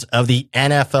 2 rounds of the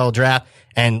NFL draft,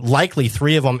 and likely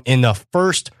 3 of them in the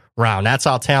first round. That's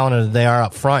how talented they are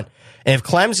up front.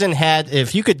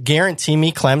 If you could guarantee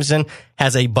me Clemson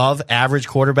has above average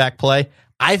quarterback play,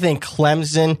 I think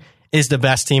Clemson is the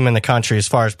best team in the country as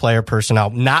far as player personnel.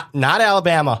 Not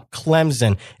Alabama,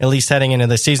 Clemson, at least heading into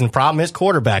the season. Problem is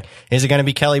quarterback. Is it going to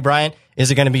be Kelly Bryant?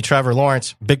 Is it going to be Trevor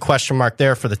Lawrence? Big question mark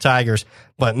there for the Tigers.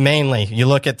 But mainly, you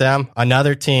look at them,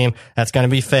 another team that's going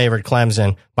to be favored,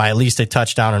 Clemson, by at least a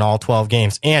touchdown in all 12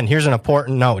 games. And here's an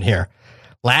important note here.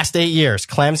 Last 8 years,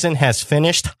 Clemson has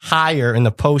finished higher in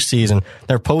the postseason.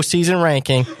 Their postseason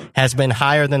ranking has been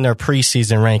higher than their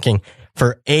preseason ranking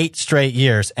for 8 straight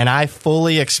years. And I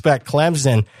fully expect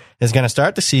Clemson is going to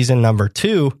start the season number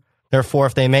 2. Therefore,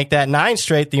 if they make that 9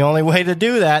 straight, the only way to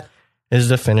do that is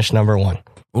to finish number 1.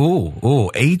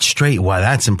 Ooh, 8 straight. Wow,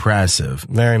 that's impressive.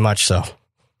 Very much so.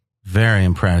 Very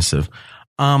impressive.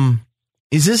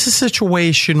 Is this a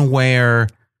situation where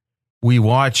we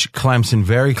watch Clemson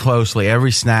very closely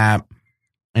every snap,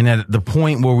 and at the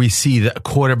point where we see the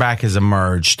quarterback has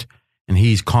emerged and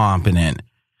he's competent,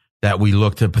 that we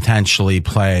look to potentially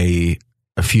play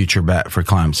a future bet for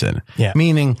Clemson? Yeah.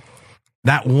 Meaning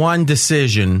that one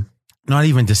decision, not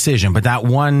even decision, but that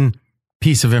one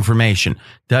piece of information.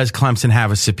 Does Clemson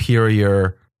have a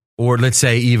superior, or let's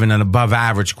say even an above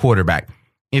average quarterback?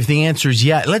 If the answer is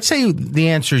yes, let's say the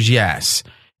answer is yes.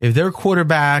 If their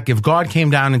quarterback, if God came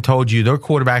down and told you their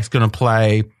quarterback's going to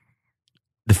play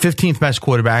the 15th best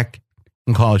quarterback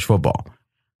in college football,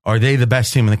 are they the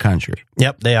best team in the country?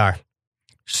 Yep, they are.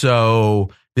 So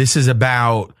this is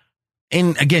about,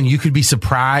 and again, you could be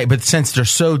surprised, but since they're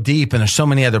so deep and there's so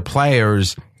many other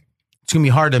players, it's going to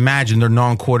be hard to imagine their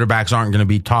non-quarterbacks aren't going to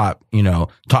be top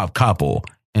couple,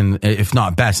 and if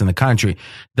not best in the country.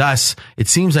 Thus, it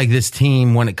seems like this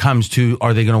team, when it comes to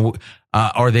are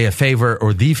they a favorite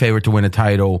or the favorite to win a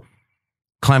title,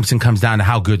 Clemson comes down to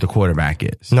how good the quarterback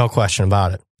is. No question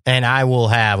about it. And I will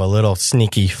have a little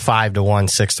sneaky 5-1,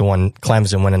 6-1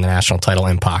 Clemson winning the national title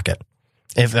in pocket.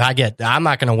 I'm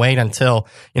not going to wait until,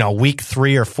 week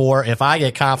 3 or 4. If I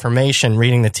get confirmation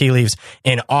reading the tea leaves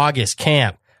in August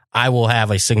camp, I will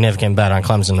have a significant bet on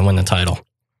Clemson to win the title.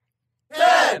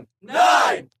 10,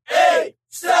 9, 8,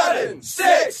 7,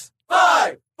 6,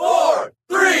 5, 4,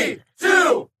 3,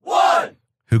 2, 1.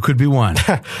 Who could be one?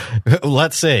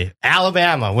 Let's see.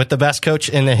 Alabama, with the best coach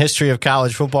in the history of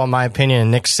college football, in my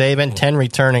opinion, Nick Saban, 10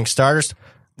 returning starters.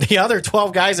 The other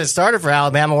 12 guys that started for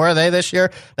Alabama, where are they this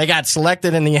year? They got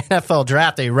selected in the NFL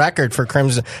draft, a record for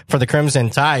the Crimson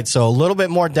Tide. So a little bit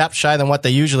more depth shy than what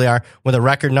they usually are, with a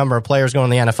record number of players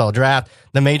going to the NFL draft.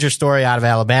 The major story out of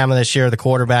Alabama this year, the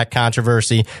quarterback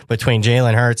controversy between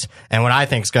Jalen Hurts and what I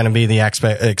think is going to be the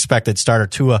expected starter,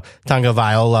 Tua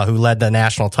Tagovailoa, who led the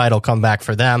national title comeback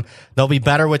for them. They'll be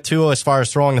better with Tua as far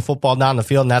as throwing the football down the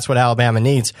field, and that's what Alabama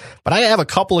needs. But I have a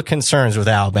couple of concerns with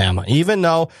Alabama, even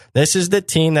though this is the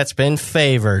team that's been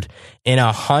favored in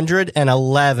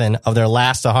 111 of their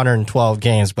last 112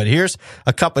 games. But here's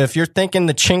a couple. If you're thinking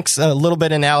the chinks a little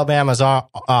bit in Alabama's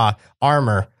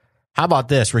armor, how about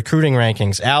this? Recruiting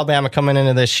rankings. Alabama coming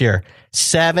into this year,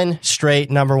 7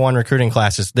 straight number 1 recruiting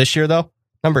classes. This year, though,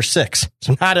 number 6.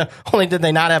 So only did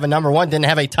they not have a number 1, didn't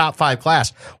have a top 5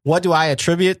 class. What do I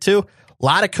attribute to? A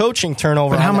lot of coaching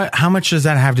turnover. But how much does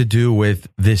that have to do with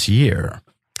this year?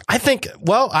 I think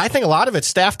a lot of it's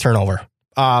staff turnover.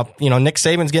 Nick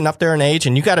Saban's getting up there in age,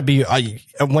 and you got to be,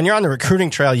 when you're on the recruiting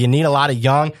trail, you need a lot of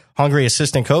young, hungry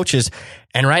assistant coaches.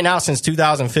 And right now, since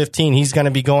 2015, he's going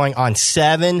to be going on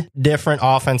 7 different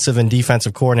offensive and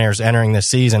defensive coordinators entering this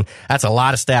season. That's a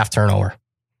lot of staff turnover.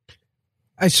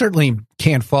 I certainly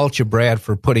can't fault you, Brad,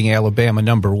 for putting Alabama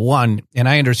number 1. And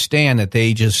I understand that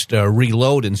they just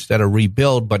reload instead of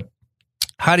rebuild. But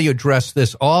how do you address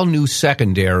this? All new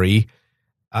secondary,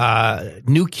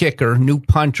 new kicker, new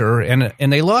punter,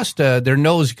 and they lost their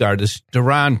nose guard, this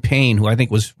Deron Payne, who I think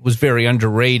was very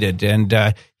underrated,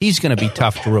 and he's going to be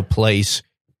tough to replace.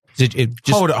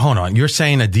 Hold on. You're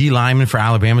saying a D lineman for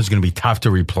Alabama is going to be tough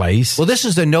to replace? Well, this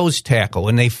is the nose tackle,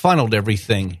 and they funneled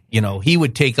everything. He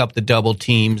would take up the double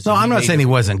teams. No, I'm not saying he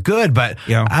wasn't good, but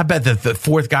I bet that the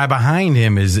fourth guy behind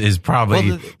him is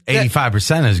probably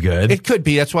 85% as good. It could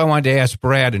be. That's why I wanted to ask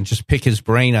Brad and just pick his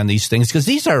brain on these things, because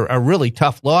these are really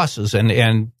tough losses.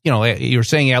 And you're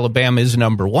saying Alabama is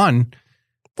number 1.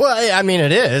 Well, I mean,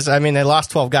 it is. I mean, they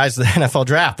lost 12 guys to the NFL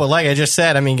draft. But like I just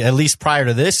said, I mean, at least prior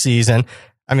to this season,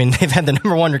 I mean, they've had the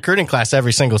number 1 recruiting class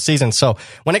every single season. So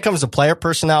when it comes to player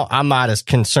personnel, I'm not as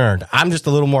concerned. I'm just a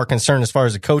little more concerned as far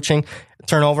as the coaching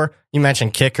turnover. You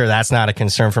mentioned kicker. That's not a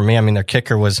concern for me. I mean, their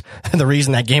kicker was the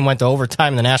reason that game went to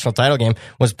overtime in the national title game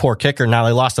was poor kicker. Now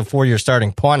they lost a 4-year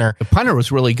starting punter. The punter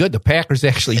was really good. The Packers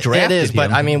actually drafted him. It is,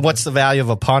 but I mean, what's the value of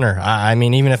a punter? I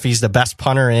mean, even if he's the best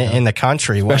punter in the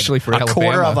country, especially for Alabama,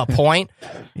 quarter of a point.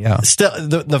 Yeah. Still,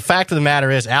 the fact of the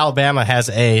matter is, Alabama has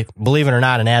believe it or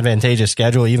not, an advantageous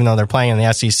schedule, even though they're playing in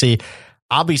the SEC.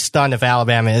 I'll be stunned if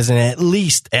Alabama isn't at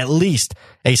least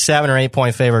a 7 or 8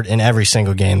 point favorite in every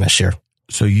single game this year.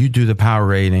 So you do the power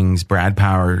ratings. Brad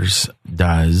Powers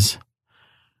does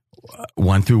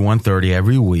 1 through 130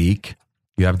 every week.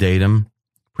 You update them,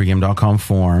 pregame.com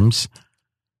forms.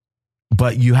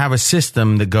 But you have a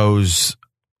system that goes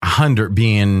 100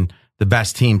 being the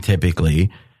best team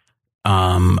typically.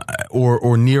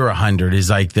 or near 100 is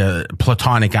like the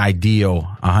platonic ideal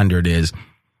 100 is.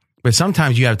 But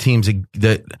sometimes you have teams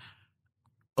that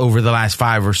over the last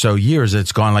 5 or so years,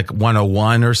 it's gone like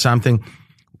 101 or something.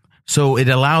 So it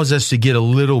allows us to get a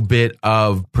little bit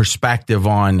of perspective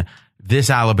on this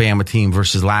Alabama team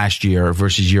versus last year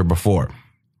versus year before.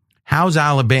 How's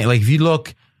Alabama? Like if you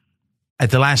look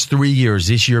at the last 3 years,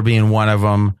 this year being one of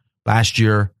them, last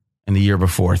year and the year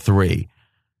before, 3.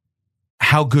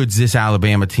 How good's this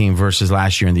Alabama team versus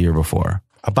last year and the year before?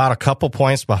 About a couple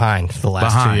points behind the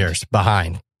last 2 years.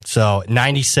 Behind. So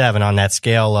 97 on that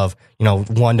scale of,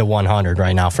 1 to 100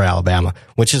 right now for Alabama,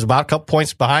 which is about a couple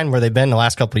points behind where they've been the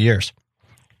last couple of years.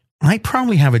 I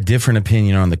probably have a different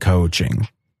opinion on the coaching.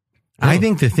 I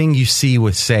think the thing you see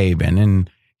with Saban, and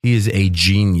he is a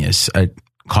genius at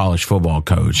college football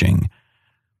coaching,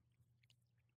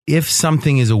 if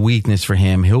something is a weakness for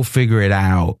him, he'll figure it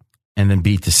out and then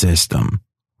beat the system.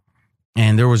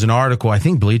 And there was an article, I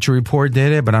think Bleacher Report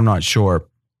did it, but I'm not sure,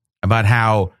 about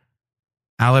how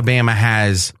Alabama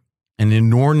has an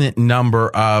inordinate number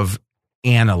of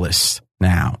analysts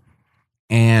now.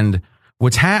 And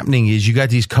what's happening is you got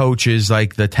these coaches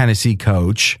like the Tennessee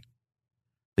coach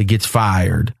that gets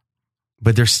fired,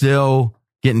 but they're still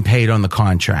getting paid on the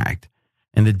contract.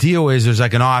 And the deal is there's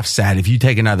like an offset. If you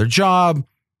take another job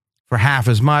for half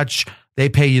as much, they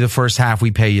pay you the first half,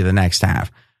 we pay you the next half.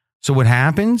 So what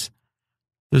happens?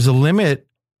 There's a limit,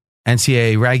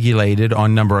 NCAA regulated,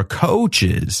 on number of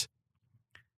coaches.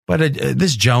 But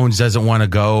this Jones doesn't want to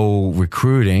go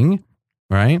recruiting,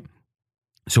 right?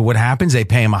 So what happens? They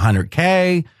pay him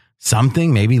 $100K,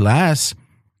 something, maybe less.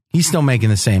 He's still making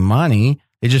the same money.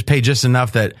 They just pay just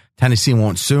enough that Tennessee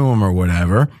won't sue him or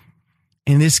whatever.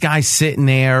 And this guy's sitting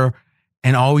there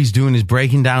and all he's doing is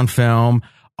breaking down film.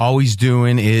 All he's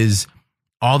doing is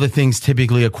all the things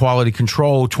typically a quality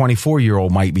control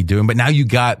 24-year-old might be doing. But now you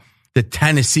got the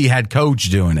Tennessee head coach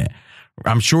doing it.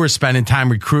 I'm sure spending time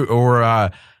recruit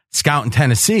or scouting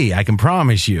Tennessee. I can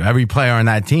promise you, every player on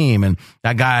that team. And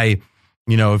that guy,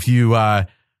 if you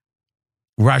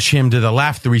rush him to the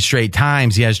left 3 straight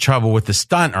times, he has trouble with the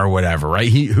stunt or whatever, right?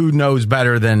 Who knows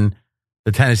better than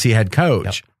the Tennessee head coach?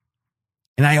 Yep.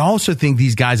 And I also think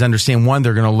these guys understand, one,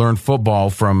 they're going to learn football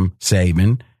from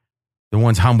Saban. The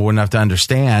one's humble enough to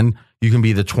understand you can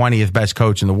be the 20th best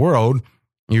coach in the world.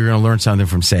 You're going to learn something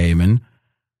from Saban.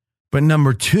 But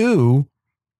number 2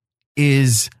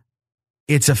 is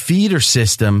it's a feeder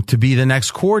system to be the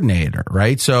next coordinator,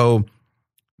 right? So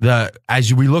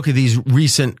as we look at these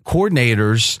recent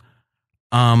coordinators,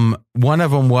 one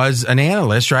of them was an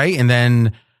analyst, right? And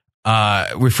then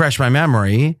refresh my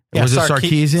memory. Was it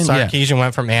Sarkisian? Sarkisian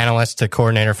went from analyst to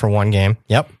coordinator for 1 game.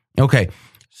 Yep. Okay.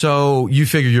 So you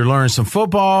figure you're learning some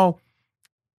football,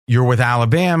 you're with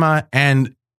Alabama,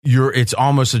 and it's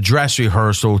almost a dress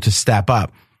rehearsal to step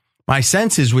up. My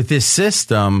sense is with this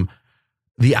system,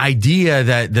 the idea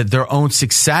that their own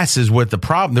success is what the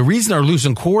problem. The reason they're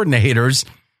losing coordinators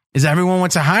is everyone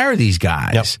wants to hire these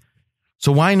guys. Yep.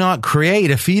 So why not create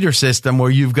a feeder system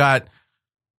where you've got,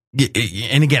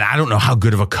 and again, I don't know how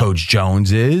good of a coach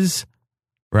Jones is,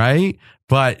 right?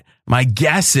 But my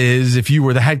guess is if you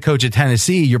were the head coach at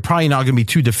Tennessee, you're probably not going to be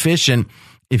too deficient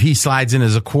if he slides in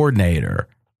as a coordinator.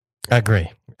 Agree.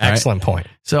 Excellent point.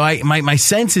 So my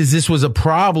sense is this was a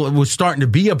problem, was starting to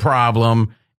be a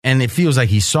problem, and it feels like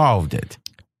he solved it.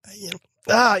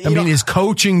 Is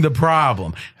coaching the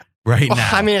problem right now?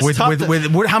 I mean, it's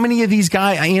tough how many of these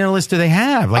analysts do they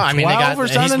have? Like 12 or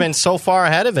something? He's been so far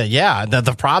ahead of it. Yeah.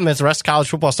 The problem is the rest of college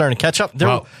football is starting to catch up.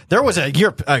 There was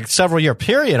a several year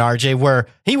period, RJ, where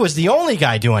he was the only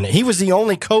guy doing it. He was the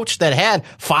only coach that had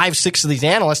 5, 6 of these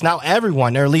analysts. Now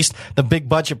everyone, or at least the big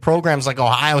budget programs like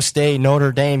Ohio State,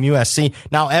 Notre Dame, USC,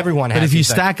 now everyone has. But if you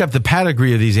stack up the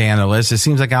pedigree of these analysts, it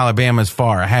seems like Alabama's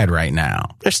far ahead right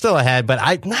now. They're still ahead, but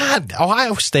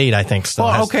Ohio State, I think, still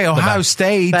has. Okay, Ohio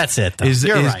State. That's it, though.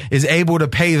 Is able to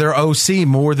pay their OC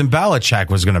more than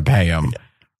Belichick was going to pay them,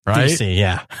 right? DC,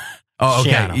 yeah. Oh,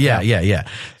 okay. Shiano, yeah.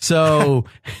 So,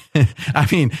 I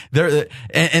mean,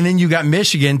 and then you got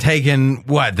Michigan taking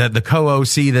the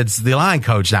co-OC that's the line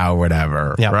coach now or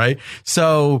whatever, right?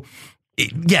 So,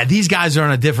 these guys are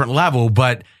on a different level,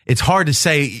 but it's hard to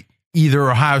say either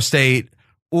Ohio State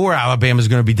or Alabama is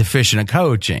going to be deficient at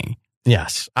coaching.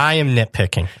 Yes, I am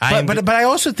nitpicking. But I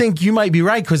also think you might be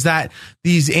right because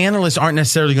these analysts aren't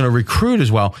necessarily going to recruit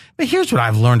as well. But here's what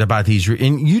I've learned about these,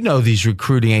 and you know these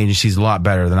recruiting agencies a lot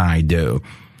better than I do.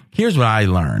 Here's what I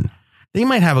learned. They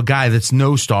might have a guy that's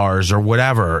no stars or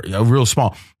whatever, real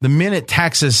small. The minute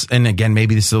Texas, and again,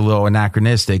 maybe this is a little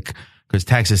anachronistic because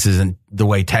Texas isn't the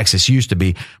way Texas used to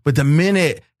be, but the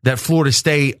minute that Florida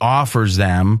State offers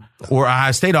them or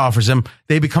Ohio State offers them,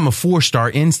 they become a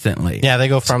 4-star instantly. Yeah, they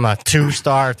go from a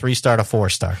 2-star, 3-star to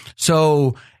 4-star.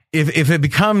 So if it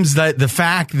becomes the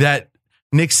fact that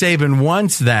Nick Saban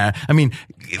wants that, I mean,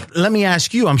 let me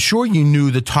ask you, I'm sure you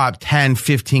knew the top 10,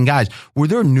 15 guys. Were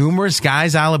there numerous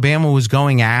guys Alabama was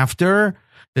going after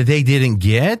that they didn't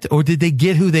get, or did they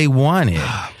get who they wanted?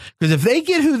 Because if they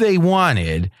get who they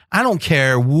wanted, I don't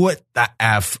care what the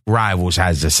F Rivals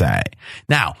has to say.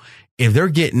 Now,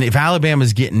 if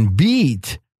Alabama's getting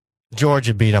beat,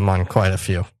 Georgia beat them on quite a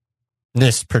few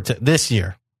this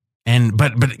year.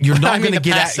 But you're not going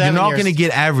to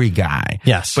get every guy.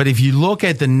 Yes. But if you look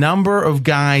at the number of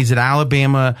guys that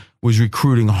Alabama was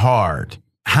recruiting hard,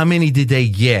 how many did they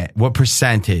get? What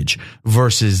percentage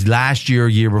versus last year,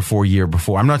 year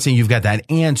before? I'm not saying you've got that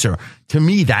answer. To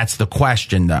me, that's the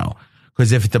question, though.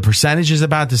 Because if the percentage is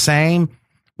about the same,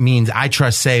 means I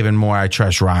trust Saban more, I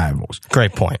trust Rivals.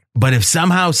 Great point. But if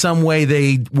somehow, some way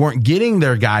they weren't getting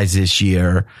their guys this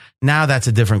year, now that's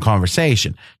a different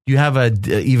conversation. Do you have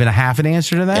even a half an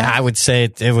answer to that? Yeah, I would say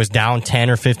it was down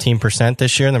 10 or 15%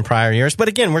 this year than prior years. But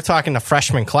again, we're talking a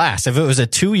freshman class. If it was a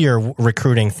 2-year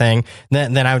recruiting thing,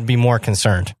 then I would be more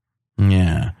concerned.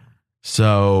 Yeah.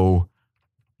 So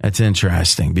that's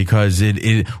interesting because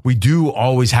we do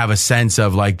always have a sense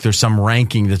of like there's some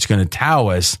ranking that's going to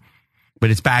tell us, but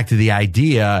it's back to the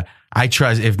idea. I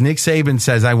trust if Nick Saban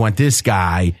says, I want this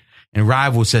guy, and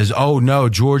Rival says, oh, no,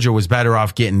 Georgia was better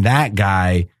off getting that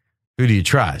guy, who do you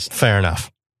trust? Fair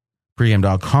enough.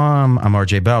 Pregame.com. I'm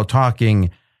RJ Bell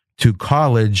talking to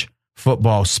college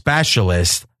football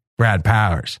specialist Brad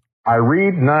Powers. I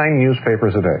read 9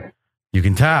 newspapers a day. You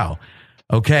can tell.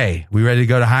 Okay, we ready to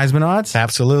go to Heisman odds?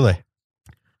 Absolutely.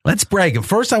 Let's break it.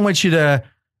 First, I want you to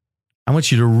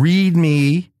read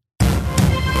me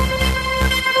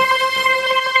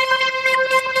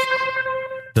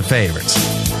the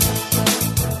favorites.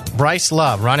 Bryce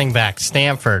Love, running back,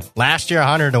 Stanford. Last year,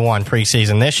 100-1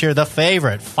 preseason. This year, the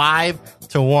favorite,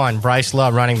 5-1. Bryce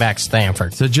Love, running back,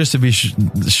 Stanford. So just to be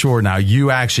sure now,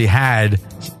 you actually had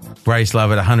Bryce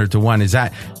Love at 100-1. Is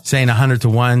that saying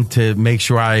 100-1 to make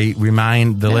sure I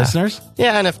remind the listeners?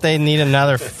 Yeah, and if they need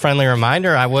another friendly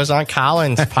reminder, I was on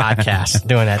Colin's podcast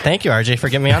doing that. Thank you, RJ, for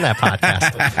getting me on that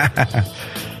podcast.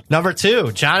 Number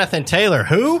 2, Jonathan Taylor.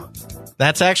 Who?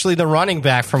 That's actually the running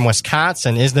back from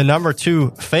Wisconsin, is the number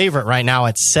 2 favorite right now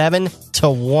at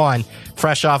 7-1.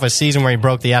 Fresh off a season where he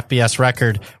broke the FBS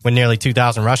record with nearly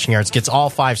 2,000 rushing yards. Gets all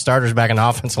 5 starters back on the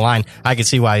offensive line. I can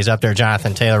see why he's up there.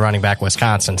 Jonathan Taylor, running back,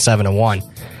 Wisconsin, 7-1.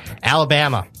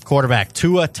 Alabama quarterback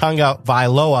Tua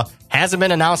Tagovailoa hasn't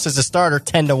been announced as a starter,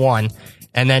 10-1.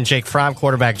 And then Jake Fromm,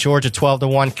 quarterback Georgia,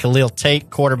 12-1. Khalil Tate,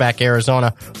 quarterback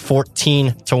Arizona,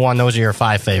 14-1. Those are your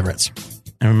 5 favorites.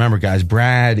 And remember, guys,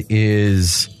 Brad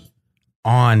is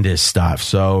on this stuff.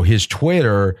 So his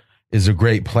Twitter is a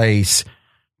great place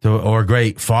or a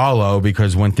great follow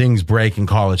because when things break in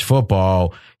college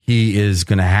football, he is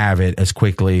going to have it as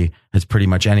quickly as pretty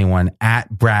much anyone at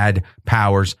Brad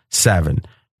Powers 7.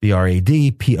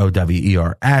 BRADPOWERS,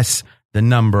 the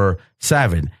number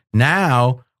 7.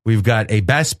 Now we've got a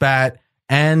best bet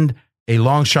and a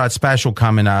long shot special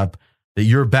coming up. That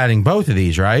you're betting both of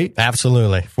these, right?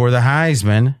 Absolutely. For the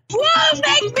Heisman. Whoa,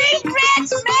 make me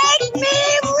rich, wherever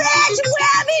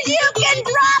you can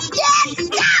drop that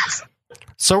stuff.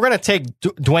 So we're going to take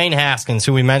Dwayne Haskins,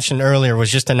 who we mentioned earlier,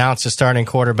 was just announced as starting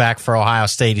quarterback for Ohio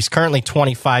State. He's currently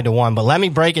 25-1, but let me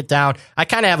break it down. I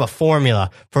kind of have a formula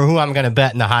for who I'm going to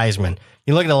bet in the Heisman.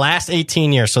 You look at the last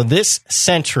 18 years, so this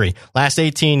century, last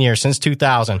 18 years, since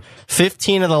 2000,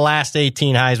 15 of the last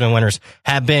 18 Heisman winners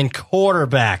have been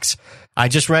quarterbacks. I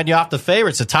just read you off the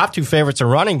favorites. The top 2 favorites are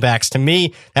running backs. To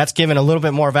me, that's given a little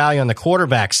bit more value on the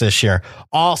quarterbacks this year.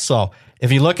 Also,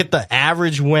 if you look at the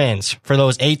average wins for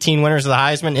those 18 winners of the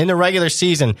Heisman in the regular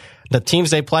season, the teams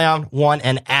they play on won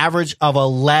an average of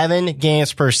 11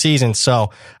 games per season.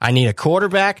 So I need a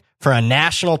quarterback for a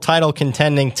national title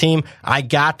contending team. I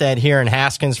got that here in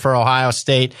Haskins for Ohio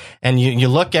State. And you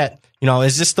look at,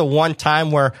 is this the one time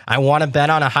where I want to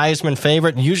bet on a Heisman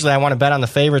favorite? Usually I want to bet on the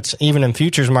favorites even in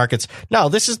futures markets. No,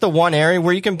 this is the one area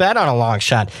where you can bet on a long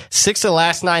shot. 6 of the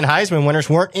last 9 Heisman winners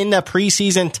weren't in the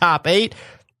preseason top 8.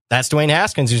 That's Dwayne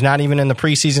Haskins, who's not even in the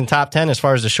preseason top 10 as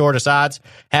far as the shortest odds.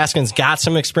 Haskins got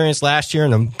some experience last year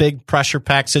in a big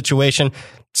pressure-packed situation.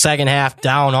 Second half,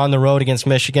 down on the road against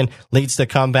Michigan, leads the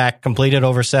comeback, completed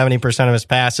over 70% of his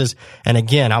passes. And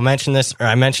again, I mentioned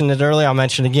it earlier, I'll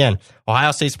mention it again.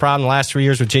 Ohio State's problem the last 3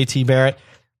 years with JT Barrett,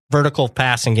 vertical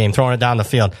passing game, throwing it down the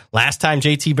field. Last time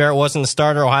JT Barrett wasn't the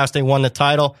starter, Ohio State won the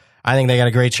title. I think they got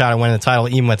a great shot at winning the title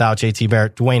even without JT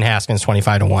Barrett. Dwayne Haskins,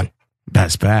 25-1.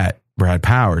 Best bet. Brad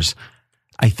Powers.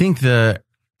 I think the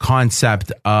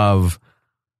concept of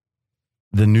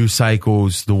the news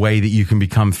cycles, the way that you can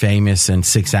become famous in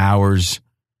 6 hours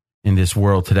in this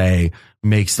world today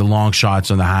makes the long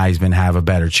shots on the Heisman have a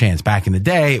better chance. Back in the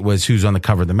day, it was who's on the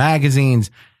cover of the magazines.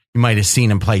 You might have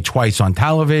seen him play twice on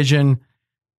television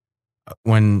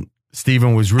when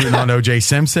Stephen was rooting on O.J.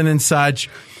 Simpson and such.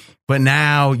 But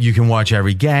now you can watch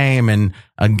every game. And,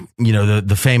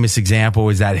 the famous example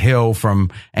is that Hill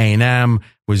from A&M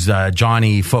was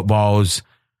Johnny Football's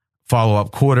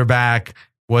follow-up quarterback,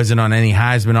 wasn't on any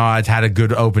Heisman odds, had a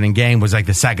good opening game, was like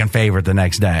the second favorite the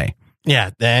next day.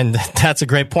 Yeah, and that's a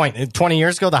great point. 20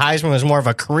 years ago, the Heisman was more of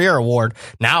a career award.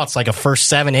 Now it's like a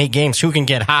first 7-8 games. Who can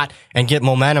get hot and get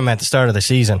momentum at the start of the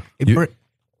season?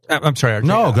 I'm sorry. RJ.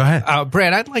 No, go ahead.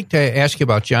 Brad, I'd like to ask you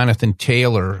about Jonathan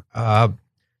Taylor.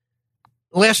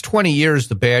 The last 20 years,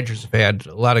 the Badgers have had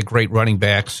a lot of great running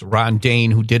backs. Ron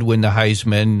Dane, who did win the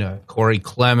Heisman, Corey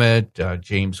Clement,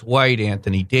 James White,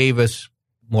 Anthony Davis,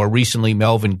 more recently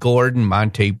Melvin Gordon,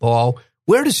 Monte Ball.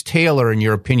 Where does Taylor, in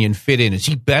your opinion, fit in? Is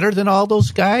he better than all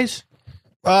those guys?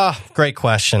 Great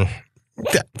question.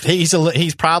 He's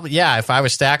probably, if I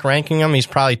was stack ranking him, he's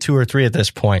probably 2 or 3 at this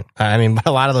point. I mean,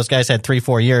 a lot of those guys had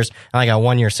 3-4 years. I got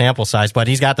 1 year sample size, but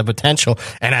he's got the potential.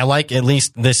 And I like at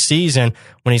least this season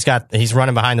when he's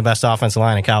running behind the best offensive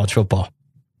line in college football.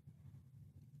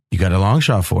 You got a long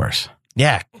shot for us.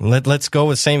 Yeah, let's go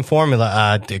with same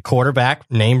formula.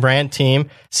 Quarterback, name brand team.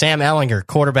 Sam Ehlinger,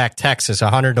 quarterback, Texas,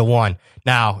 100-1.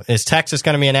 Now, is Texas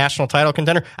going to be a national title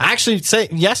contender? I actually say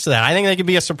yes to that. I think they could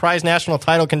be a surprise national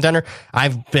title contender. I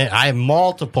have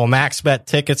multiple max bet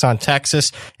tickets on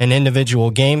Texas in individual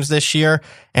games this year,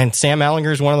 and Sam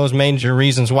Ehlinger is one of those major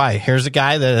reasons why. Here's a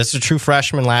guy that's a true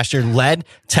freshman last year, led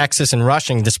Texas in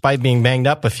rushing despite being banged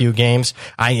up a few games.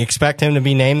 I expect him to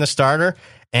be named the starter.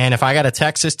 And if I got a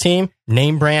Texas team,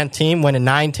 name brand team, winning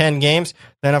 9-10 games,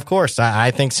 then of course,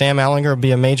 I think Sam Ehlinger will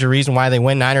be a major reason why they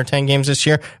win 9 or 10 games this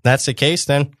year. If that's the case,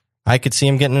 then I could see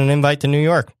him getting an invite to New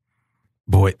York.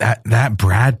 Boy, that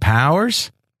Brad Powers,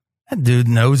 that dude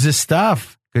knows his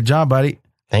stuff. Good job, buddy.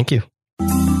 Thank you.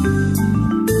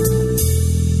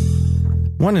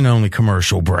 One and only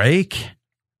commercial break.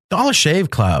 Dollar Shave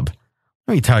Club.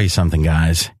 Let me tell you something,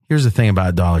 guys. Here's the thing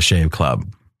about Dollar Shave Club.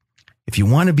 If you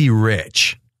want to be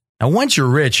rich, now once you're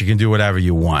rich, you can do whatever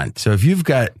you want. So if you've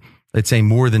got, let's say,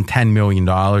 more than $10 million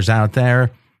out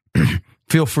there,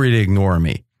 feel free to ignore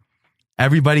me.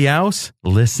 Everybody else,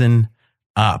 listen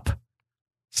up.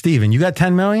 Steven, you got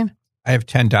 $10 million? I have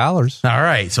 $10. All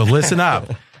right, so listen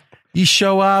up. You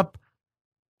show up,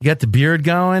 you got the beard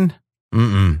going.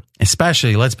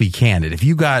 Especially, let's be candid. If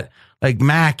you got, like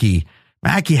Mackie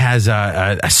has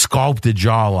a sculpted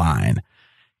jawline.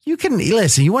 You can,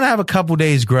 listen, you want to have a couple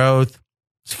days growth,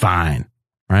 it's fine,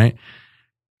 right?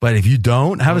 But if you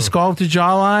don't have a sculpted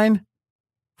jawline,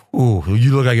 ooh,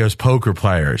 you look like those poker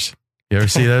players. You ever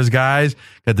see those guys?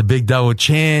 Got the big double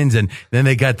chins, and then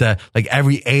they got the, like,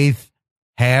 every 8th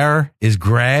hair is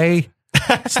gray.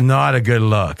 It's not a good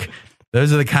look.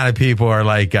 Those are the kind of people who are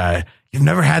like, you've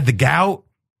never had the gout?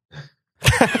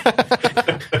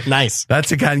 Nice. That's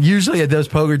the kind, usually at those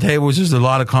poker tables, there's a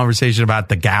lot of conversation about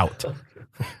the gout.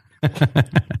 All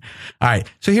right.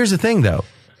 So here's the thing, though.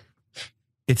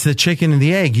 It's the chicken and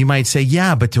the egg. You might say,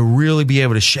 yeah, but to really be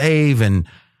able to shave and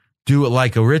do it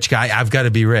like a rich guy, I've got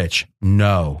to be rich.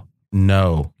 No,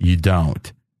 you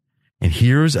don't. And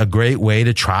here's a great way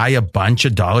to try a bunch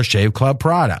of Dollar Shave Club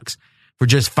products for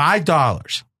just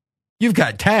 $5. You've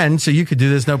got 10, so you could do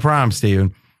this no problem,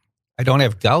 Steven. I don't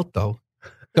have gout, though.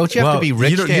 Don't you have to be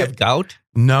rich to have gout?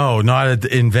 No, not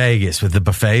in Vegas with the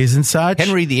buffets and such.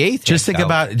 Henry VIII. Just think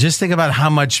about how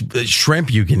much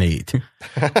shrimp you can eat.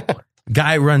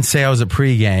 Guy runs sales at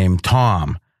pregame.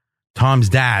 Tom's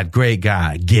dad, great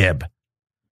guy. Gib.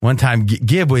 One time,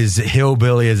 Gib was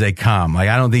hillbilly as they come. Like,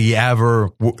 I don't think he ever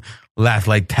left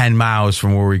like 10 miles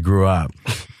from where we grew up.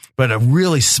 But a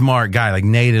really smart guy, like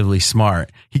natively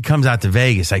smart. He comes out to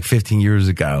Vegas like 15 years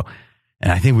ago,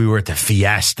 and I think we were at the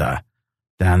Fiesta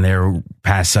down there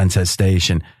past Sunset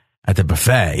Station at the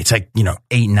buffet. It's like,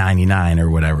 $8.99 or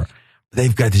whatever.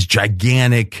 They've got this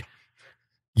gigantic,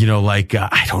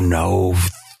 I don't know,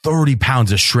 30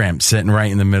 pounds of shrimp sitting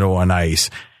right in the middle on ice.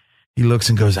 He looks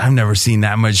and goes, I've never seen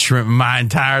that much shrimp in my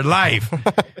entire life.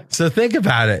 So think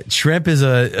about it. Shrimp is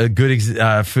a good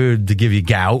food to give you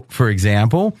gout, for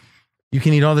example. You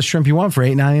can eat all the shrimp you want for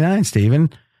 $8.99, Steven.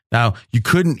 Now, you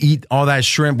couldn't eat all that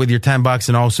shrimp with your $10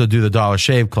 and also do the Dollar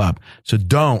Shave Club. So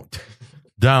don't.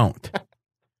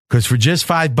 Because for just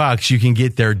 $5, you can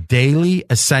get their Daily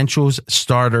Essentials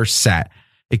Starter Set.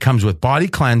 It comes with body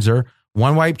cleanser,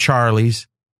 one wipe Charlie's,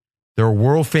 their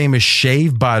world-famous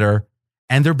shave butter,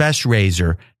 and their best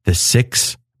razor, the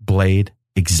 6-Blade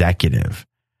Executive.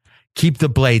 Keep the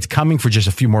blades coming for just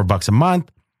a few more bucks a month.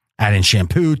 Add in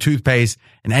shampoo, toothpaste,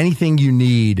 and anything you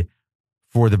need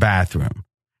for the bathroom.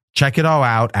 Check it all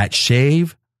out at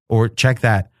Check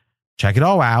it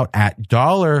all out at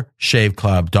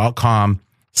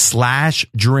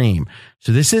dollarshaveclub.com/dream.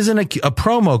 So this isn't a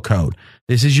promo code.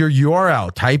 This is your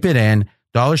URL. Type it in,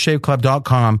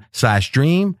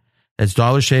 dollarshaveclub.com/dream. That's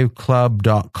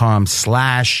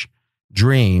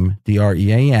dollarshaveclub.com/dream,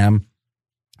 DREAM.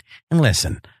 And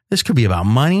listen, this could be about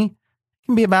money. It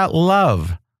can be about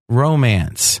love,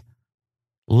 romance,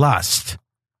 lust.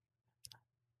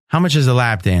 How much is a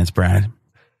lap dance, Brad?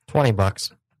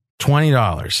 $20.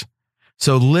 $20.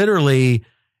 So literally,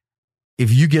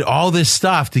 if you get all this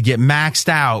stuff to get maxed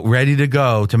out, ready to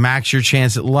go, to max your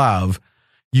chance at love,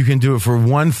 you can do it for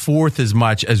 1/4 as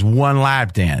much as one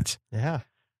lap dance. Yeah.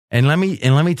 And let me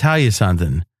tell you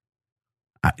something.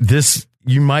 This,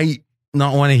 you might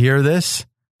not want to hear this.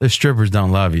 The strippers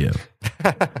don't love you.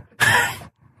 All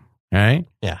right?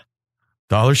 Yeah.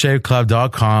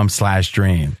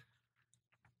 dollarshaveclub.com/dream.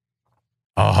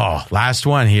 Oh, last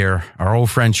one here. Our old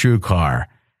friend TrueCar.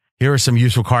 Here are some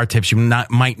useful car tips you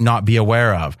might not be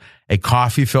aware of. A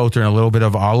coffee filter and a little bit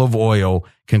of olive oil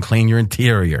can clean your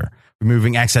interior.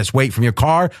 Removing excess weight from your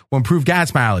car will improve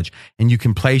gas mileage. And you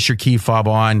can place your key fob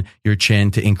on your chin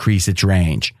to increase its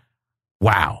range.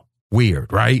 Wow.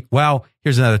 Weird, right? Well,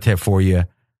 here's another tip for you.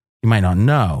 You might not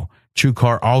know.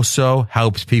 TrueCar also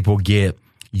helps people get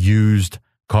used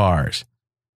cars.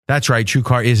 That's right.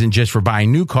 TrueCar isn't just for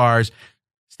buying new cars.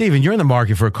 Steven, you're in the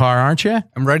market for a car, aren't you?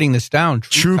 I'm writing this down.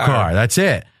 TrueCar. That's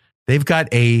it. They've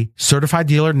got a certified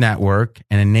dealer network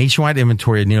and a nationwide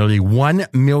inventory of nearly 1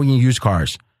 million used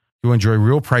cars. You'll enjoy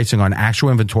real pricing on actual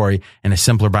inventory and a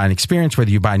simpler buying experience, whether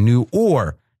you buy new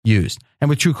or used. And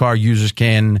with TrueCar, users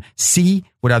can see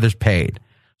what others paid,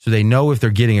 so they know if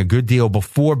they're getting a good deal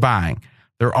before buying.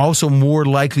 They're also more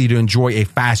likely to enjoy a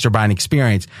faster buying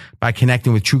experience by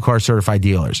connecting with TrueCar certified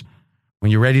dealers.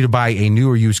 When you're ready to buy a new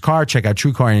or used car, check out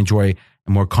TrueCar and enjoy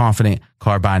a more confident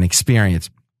car buying experience.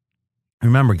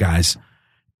 Remember, guys,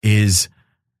 is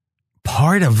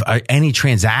part of any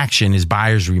transaction is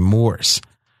buyer's remorse.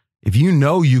 If you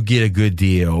know you get a good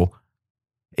deal,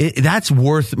 that's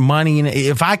worth money. And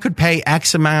if I could pay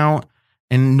X amount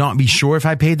and not be sure if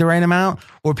I paid the right amount,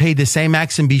 or paid the same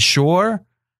X and be sure,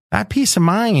 that peace of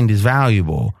mind is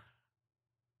valuable.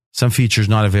 Some features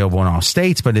not available in all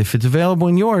states, but if it's available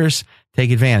in yours,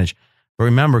 take advantage. But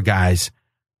remember, guys,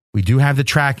 we do have the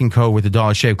tracking code with the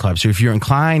Dollar Shave Club. So if you're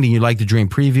inclined and you like the Dream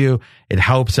Preview, it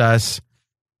helps us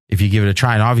if you give it a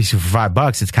try. And obviously for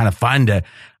 $5, it's kind of fun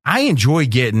I enjoy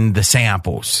getting the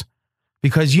samples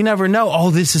because you never know, oh,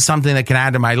 this is something that can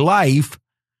add to my life.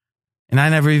 And I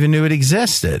never even knew it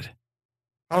existed.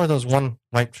 How are those one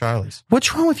white Charlies?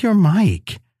 What's wrong with your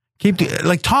mic?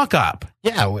 Talk up.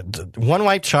 Yeah, one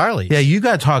white Charlie. Yeah, you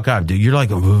got to talk up, dude. You're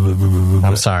like,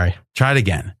 I'm sorry. Try it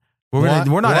again.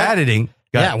 We're not editing.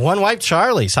 Yeah, one white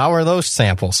Charlies. How are those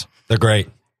samples? They're great.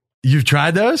 You've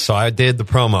tried those? So I did the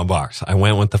promo box. I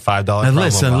went with the $5 promo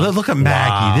listen, box. Look at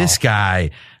Mackie, this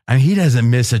guy. I mean, he doesn't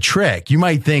miss a trick. You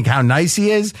might think how nice he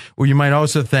is, or you might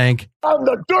also think, I'm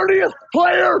the dirtiest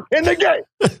player in the game.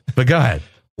 But go ahead.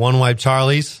 One wipe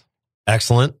Charlie's.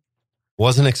 Excellent.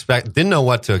 Didn't know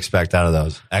what to expect out of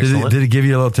those. Excellent. Did it give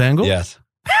you a little tingle? Yes.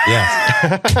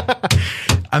 Yes.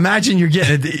 Imagine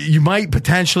you might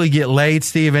potentially get laid,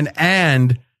 Steven,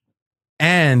 and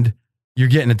you're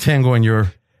getting a tingle in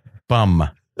your bum.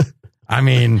 I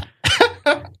mean,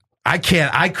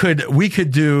 we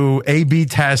could do A/B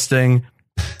testing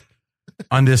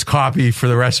on this copy for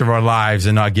the rest of our lives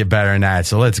and not get better than that.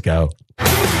 So let's go.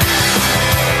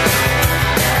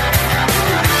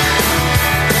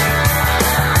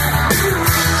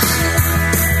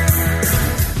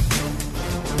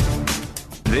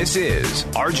 This is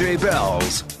RJ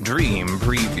Bell's Dream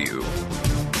Preview.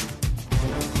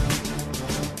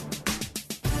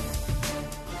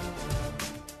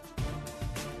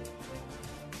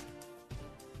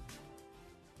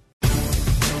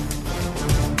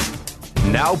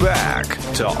 Now back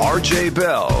to RJ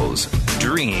Bell's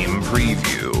Dream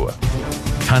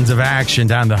Preview. Tons of action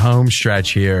down the home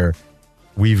stretch here.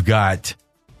 We've got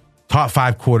top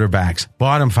 5 quarterbacks,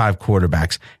 bottom 5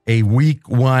 quarterbacks, a week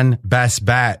 1 best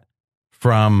bet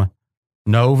from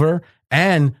Nover,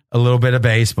 and a little bit of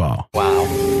baseball. Wow.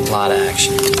 A lot of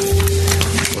action.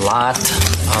 Lot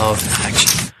of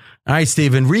action. All right,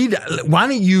 Steven, why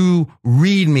don't you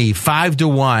read me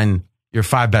 5-1 your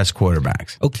 5 best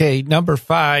quarterbacks? Okay, number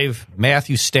 5,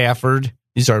 Matthew Stafford.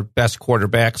 These are best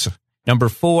quarterbacks Number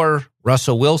 4,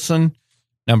 Russell Wilson.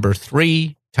 Number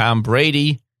 3, Tom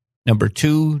Brady. Number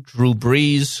 2, Drew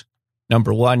Brees.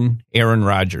 Number 1, Aaron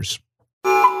Rodgers.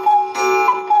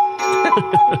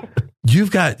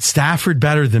 You've got Stafford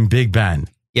better than Big Ben.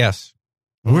 Yes.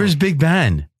 Where's Big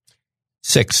Ben?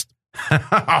 6th.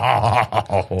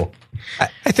 I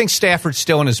think Stafford's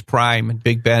still in his prime, and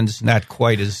Big Ben's not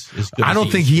quite as good. I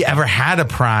don't think he ever had a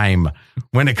prime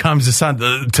when it comes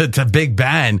to Big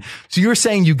Ben. So you're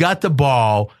saying you got the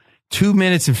ball, 2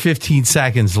 minutes and 15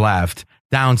 seconds left,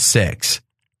 down 6.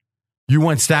 You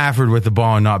want Stafford with the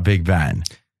ball and not Big Ben.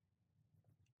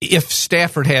 If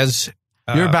Stafford has...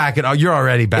 you're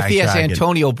already back. If he has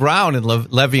Antonio Brown and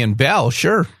Le'Veon Bell,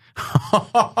 sure.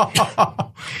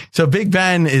 So Big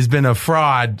Ben has been a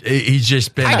fraud. He's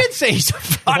just been... I didn't say he's a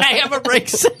fraud. I have a break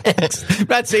 6. I'm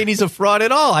not saying he's a fraud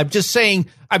at all. I'm just saying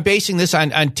I'm basing this on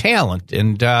talent,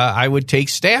 and I would take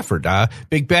Stafford.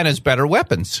 Big Ben has better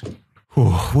weapons.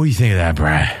 What do you think of that,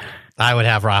 Brad? I would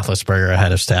have Roethlisberger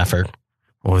ahead of Stafford.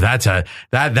 Well,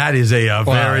 that is a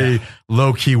very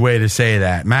low-key way to say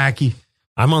that. Mackie?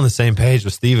 I'm on the same page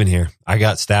with Steven here. I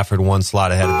got Stafford 1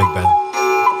 slot ahead of Big Ben.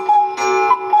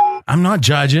 I'm not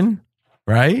judging,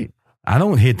 right? I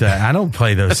don't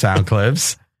play those sound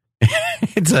clips.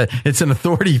 It's an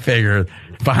authority figure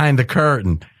behind the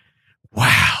curtain.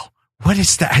 Wow. What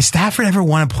is that? Has Stafford ever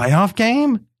won a playoff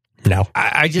game? No.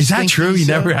 I just is that true? He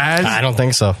never has? I don't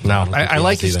think so. No. I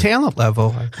like his talent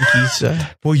level. I think he's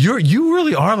well, you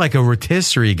really are like a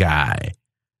rotisserie guy.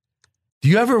 Do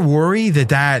you ever worry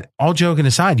that all joking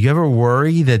aside, do you ever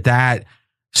worry that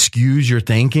skews your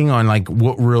thinking on like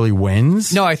what really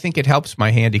wins? No, I think it helps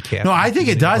my handicap. No, I think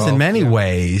it does in many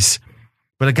ways.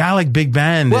 But a guy like Big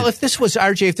Ben... Well, if this was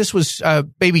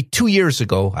maybe 2 years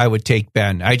ago, I would take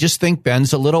Ben. I just think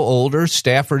Ben's a little older.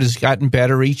 Stafford has gotten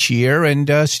better each year, and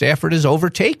Stafford has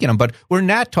overtaken him. But we're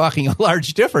not talking a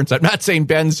large difference. I'm not saying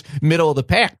Ben's middle of the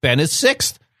pack. Ben is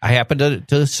 6th. I happen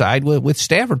to side with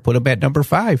Stafford, put him at number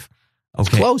 5. It's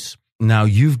close. Now,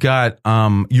 you've got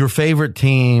your favorite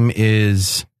team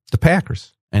is... the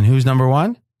Packers. And who's number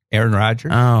 1? Aaron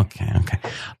Rodgers. Okay.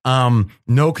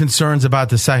 No concerns about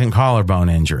the second collarbone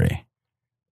injury.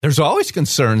 There's always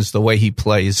concerns the way he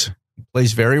plays. He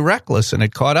plays very reckless, and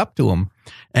it caught up to him.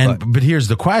 But here's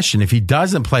the question. If he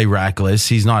doesn't play reckless,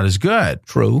 he's not as good.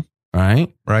 True.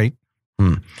 Right? Right.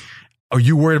 Are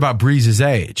you worried about Brees'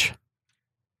 age?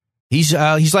 He's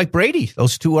like Brady.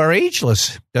 Those two are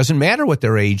ageless. Doesn't matter what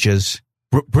their age is.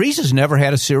 Brees has never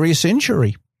had a serious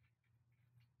injury.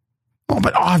 Well,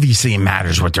 but obviously it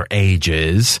matters what their age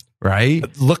is, right?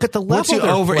 Look at the level. What's the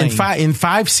over in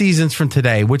 5 seasons from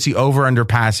today? What's the over under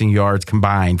passing yards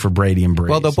combined for Brady and Brees?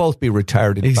 Well, they'll both be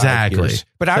retired in 5 years.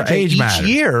 But so age each matters.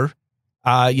 year,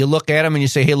 you look at them and you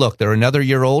say, "Hey, look, they're another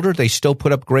year older. They still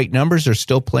put up great numbers. They're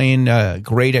still playing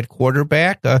great at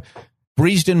quarterback."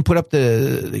 Brees didn't put up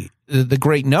the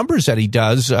great numbers that he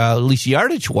does, at least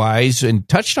yardage wise and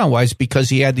touchdown wise, because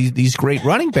he had these great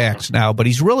running backs now. But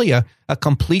he's really a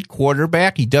complete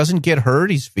quarterback. He doesn't get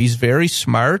hurt. He's very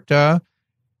smart.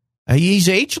 He's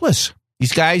ageless.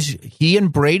 These guys, he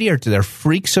and Brady they're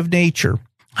freaks of nature.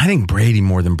 I think Brady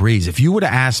more than Brees. If you would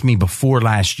have asked me before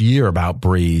last year about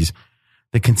Brees,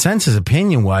 the consensus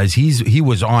opinion was he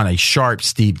was on a sharp,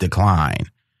 steep decline.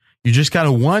 You just got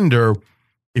to wonder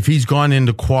if he's gone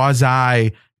into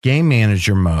quasi game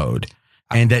manager mode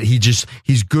and that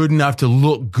he's good enough to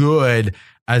look good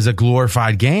as a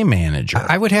glorified game manager.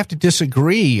 I would have to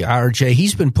disagree, RJ.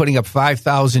 He's been putting up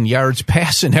 5,000 yards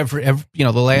passing every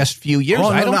the last few years.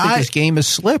 I don't think his game has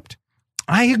slipped.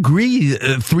 I agree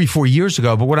 3-4 years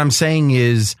ago, but what I'm saying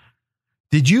is,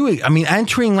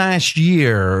 entering last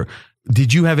year,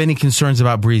 did you have any concerns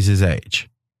about Brees' age?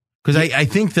 Because I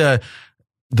think the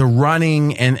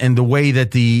running and the way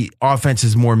that the offense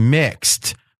is more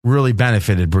mixed really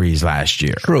benefited Brees last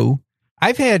year. True.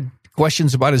 I've had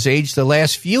questions about his age the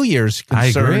last few years,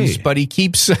 concerns, but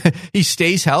he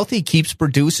stays healthy, keeps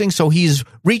producing, so he's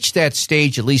reached that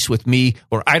stage, at least with me,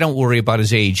 where I don't worry about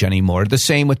his age anymore. The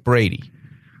same with Brady.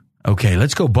 Okay,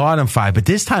 let's go bottom 5, but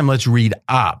this time let's read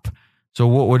up. So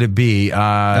what would it be?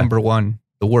 Number 1,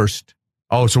 the worst.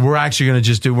 Oh, so we're actually going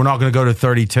to we're not going to go to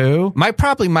 32?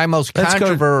 Probably my most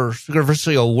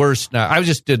controversial worst. Now, I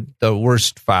just did the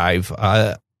worst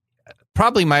 5.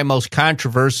 Probably my most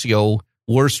controversial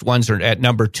worst ones are at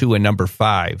number 2 and number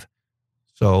 5.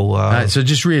 So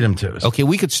just read them to us. Okay,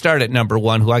 we could start at number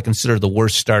 1, who I consider the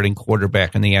worst starting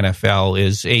quarterback in the NFL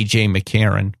is A.J.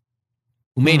 McCarron,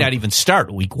 who may not even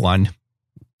start week 1.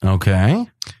 Okay.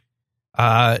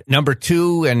 Number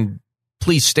 2, and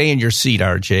please stay in your seat,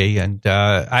 RJ. And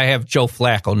I have Joe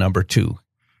Flacco, number 2.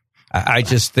 I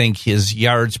just think his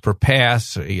yards per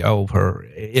pass,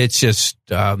 it's just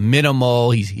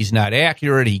minimal. He's not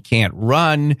accurate. He can't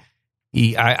run.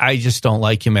 I just don't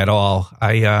like him at all.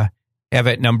 I have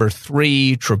at number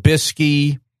 3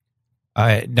 Trubisky,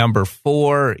 at number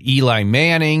 4 Eli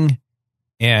Manning,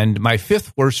 and my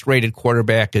 5th worst rated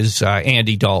quarterback is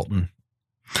Andy Dalton.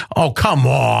 Oh, come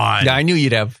on. I knew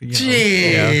you'd have.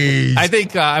 Jeez. I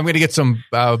think I'm going to get some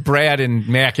Brad and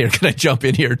Mac here going to jump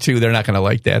in here, too. They're not going to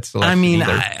like that selection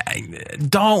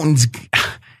Dalton's.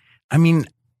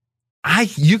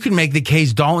 You could make the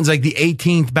case Dalton's like the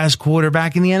 18th best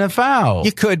quarterback in the NFL.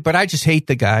 You could, but I just hate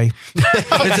the guy.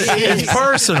 It's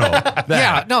personal.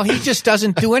 Yeah, no, he just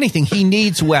doesn't do anything. He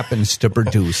needs weapons to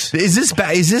produce. Is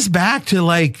this back to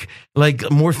like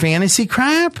more fantasy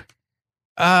crap?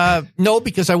 No,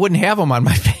 because I wouldn't have him on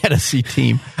my fantasy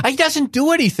team. He doesn't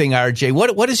do anything, RJ.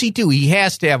 What does he do? He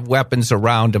has to have weapons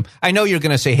around him. I know you're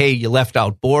going to say, hey, you left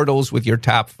out Bortles with your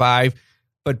top 5.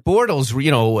 But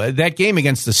Bortles, that game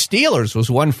against the Steelers was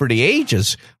one for the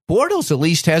ages. Bortles at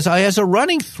least has a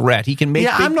running threat. He can make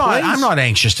big plays. I'm not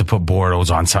anxious to put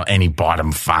Bortles on any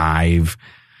bottom 5.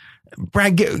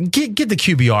 Brad, get the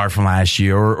QBR from last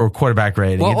year or quarterback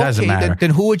rating. Well, it doesn't matter.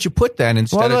 Then who would you put then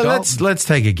instead of Dalton? Let's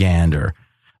take a gander.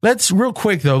 Real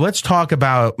quick, though, let's talk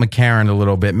about McCarron a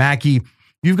little bit. Mackie,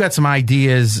 you've got some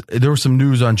ideas. There was some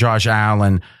news on Josh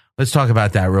Allen. Let's talk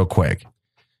about that real quick.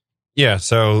 Yeah,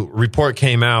 so report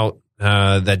came out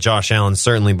that Josh Allen's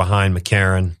certainly behind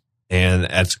McCarron, and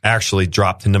it's actually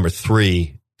dropped to number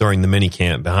 3 during the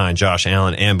minicamp behind Josh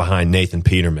Allen and behind Nathan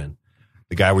Peterman,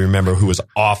 the guy we remember who was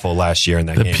awful last year in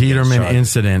that game. The Peterman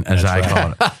incident, as I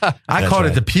call it. I called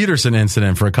it the Peterson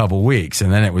incident for a couple of weeks,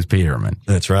 and then it was Peterman.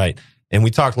 That's right. And we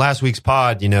talked last week's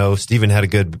pod, Stephen had a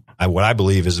good, what I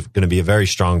believe is going to be a very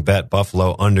strong bet,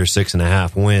 Buffalo under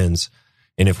 6.5 wins.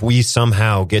 And if we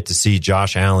somehow get to see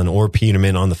Josh Allen or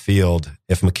Peterman on the field,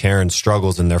 if McCarron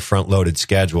struggles in their front-loaded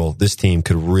schedule, this team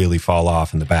could really fall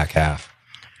off in the back half.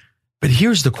 But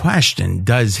here's the question.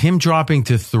 Does him dropping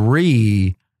to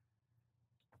 3,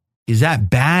 is that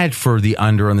bad for the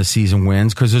under on the season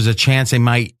wins? Because there's a chance they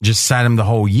might just set him the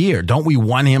whole year. Don't we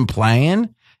want him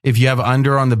playing if you have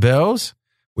under on the Bills?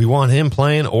 We want him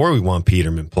playing or we want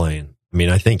Peterman playing. I mean,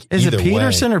 I think is it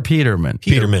Peterson or Peterman?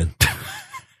 Peterman.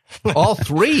 All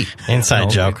 3.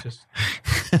 Inside joke.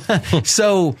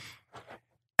 So,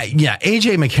 yeah,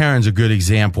 A.J. McCarron's a good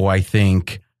example, I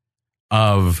think,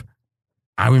 of,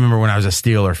 I remember when I was a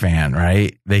Steeler fan,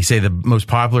 right? They say the most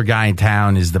popular guy in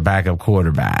town is the backup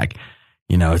quarterback.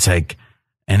 It's like,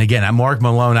 and again, I'm Mark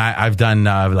Malone. I've done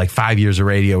like 5 years of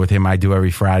radio with him. I do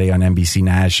every Friday on NBC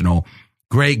National.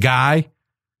 Great guy.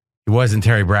 It wasn't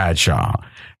Terry Bradshaw.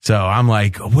 So I'm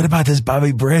like, what about this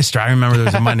Bobby Brister? I remember there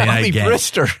was a Monday night game. Bobby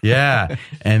Brister. Yeah.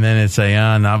 And then it's like,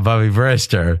 not Bobby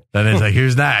Brister. Then it's like,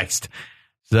 who's next?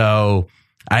 So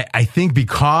I think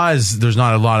because there's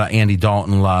not a lot of Andy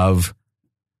Dalton love,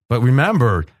 but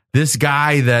remember, this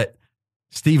guy that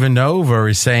Steven Nover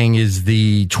is saying is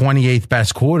the 28th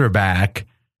best quarterback,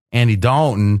 Andy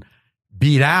Dalton,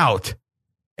 beat out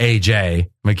A.J.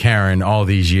 McCarron all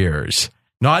these years.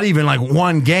 Not even like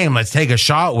one game. Let's take a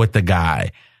shot with the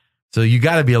guy. So you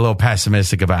got to be a little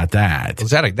pessimistic about that.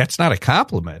 That's not a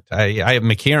compliment. I have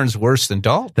McCarron's worse than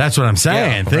Dalton. That's what I'm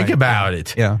saying. Yeah, Think about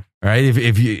it. Yeah. Right.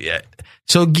 If you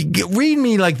read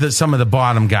me like some of the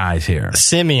bottom guys here.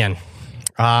 Simeon.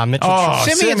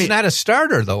 Simeon's not a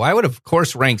starter though. I would have, of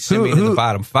course, ranked Simeon in the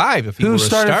bottom 5 if he were a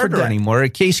starter anymore.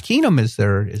 Case Keenum is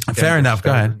there. Fair enough.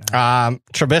 Go ahead.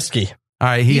 Trubisky. All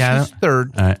right. He's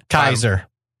 3rd. Right. Kaiser.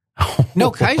 No,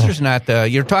 Kaiser's not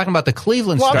you're talking about the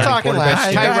Cleveland starting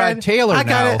quarterback. Tyrod Taylor. I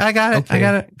got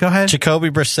it. Go ahead. Jacoby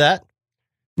Brissett.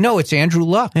 No, it's Andrew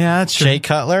Luck. Yeah, that's true. Jay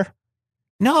Cutler.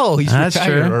 No, he's that's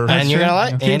retired. True. And you're gonna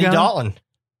like Andy Dalton.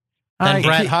 And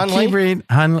Brett Hundley.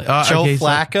 Joe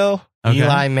Flacco. Okay.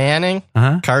 Eli Manning.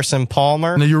 Carson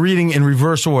Palmer. No, you're reading in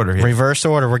reverse order here. Reverse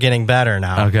order. We're getting better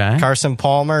now. Okay. Carson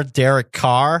Palmer. Derek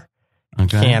Carr.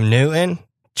 Okay. Cam Newton.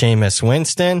 Jameis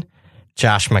Winston.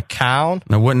 Josh McCown.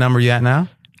 Now, what number are you at now?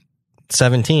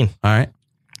 17. All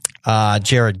right.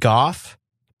 Jared Goff.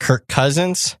 Kirk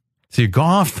Cousins. See,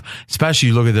 Goff, especially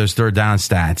you look at those third down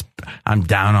stats, I'm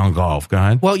down on Goff. Go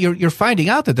ahead. Well, you're finding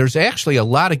out that there's actually a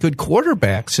lot of good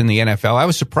quarterbacks in the NFL. I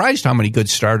was surprised how many good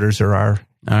starters there are.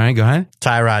 All right, go ahead.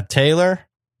 Tyrod Taylor.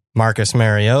 Marcus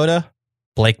Mariota.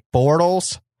 Blake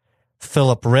Bortles.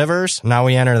 Phillip Rivers. Now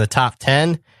we enter the top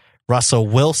 10. Russell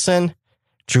Wilson.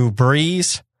 Drew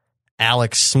Brees.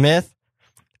 Alex Smith,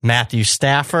 Matthew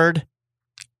Stafford,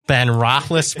 Ben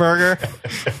Roethlisberger.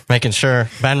 Making sure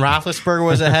Ben Roethlisberger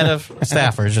was ahead of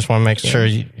Stafford. Just want to make sure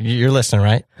you're listening,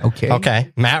 right?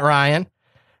 Okay. Matt Ryan,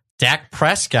 Dak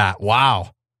Prescott,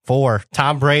 wow. 4.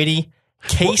 Tom Brady,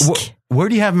 Case. Where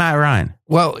do you have Matt Ryan?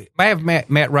 Well, I have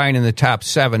Matt Ryan in the top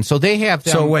 7. So they have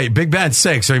them. So wait, Big Ben's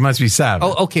 6, so he must be 7.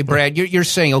 Oh, okay, Brad. You're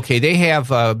saying, okay, they have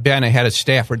Ben ahead of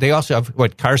Stafford. They also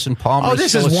have, Carson Palmer. Oh,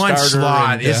 this is one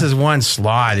slot. This is one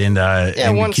slot in the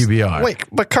QBR. Wait,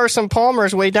 but Carson Palmer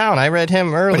is way down. I read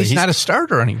him early. But he's not a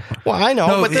starter anymore. Well, I know,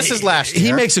 but this is last year.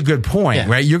 He makes a good point,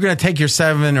 right? You're going to take your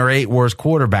 7 or 8 worst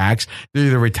quarterbacks. They're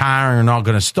either retiring or not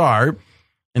going to start.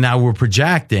 And now we're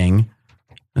projecting.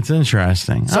 That's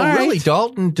interesting. So really,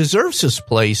 Dalton deserves his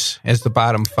place as the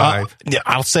bottom 5.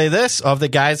 I'll say this. Of the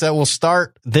guys that will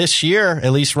start this year,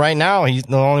 at least right now, he's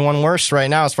the only one worse right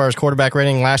now as far as quarterback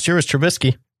rating last year was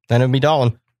Trubisky. Then it would be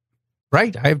Dalton.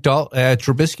 Right. I have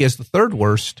Trubisky as the 3rd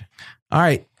worst. All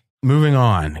right. Moving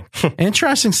on.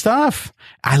 Interesting stuff.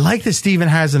 I like that Steven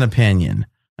has an opinion.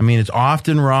 I mean, it's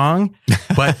often wrong,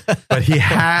 but he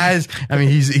has. I mean,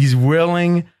 he's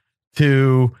willing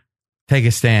to take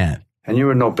a stand. And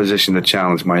you're in no position to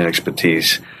challenge my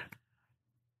expertise.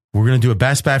 We're going to do a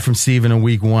best bet from Steven in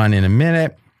week 1 in a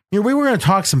minute. We were going to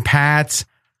talk some Pats.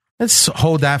 Let's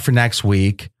hold that for next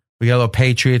week. We got a little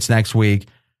Patriots next week.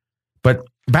 But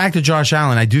back to Josh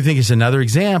Allen, I do think it's another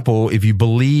example. If you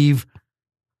believe,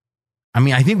 I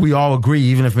mean, I think we all agree,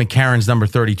 even if McCarron's number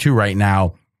 32 right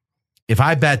now, if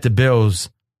I bet the Bills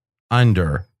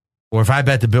under, or if I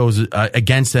bet the Bills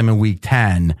against them in week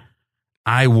 10,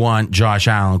 I want Josh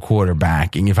Allen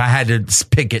quarterbacking if I had to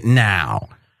pick it now.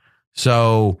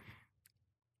 So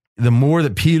the more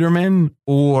that Peterman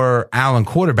or Allen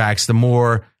quarterbacks, the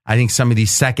more I think some of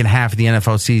these second half of the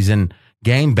NFL season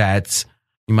game bets,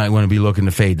 you might want to be looking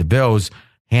to fade the Bills.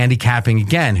 Handicapping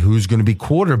again, who's going to be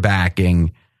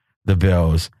quarterbacking the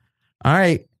Bills? All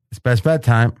right, it's best bet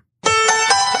time.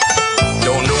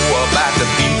 Don't know about the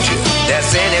future,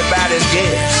 that's anybody's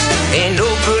guess. Ain't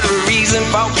no good reason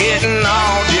for getting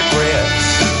all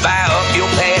depressed. Fire up your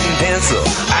pad and pencil,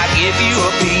 I give you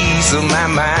a piece of my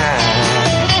mind.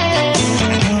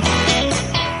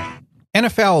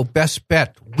 NFL best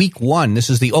bet week 1. This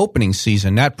is the opening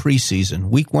season, not preseason.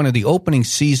 Week 1 of the opening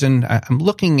season. I'm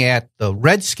looking at the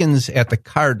Redskins at the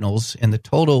Cardinals, and the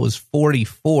total is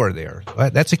 44 there.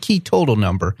 That's a key total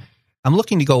number. I'm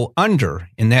looking to go under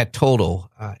in that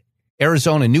total.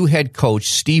 Arizona new head coach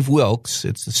Steve Wilks.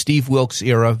 It's the Steve Wilks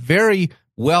era. Very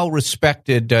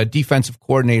well-respected defensive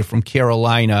coordinator from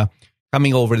Carolina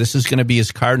coming over. This is going to be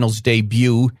his Cardinals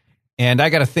debut. And I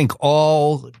got to think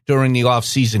all during the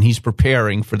offseason he's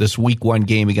preparing for this week 1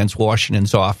 game against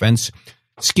Washington's offense.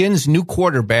 Skins' new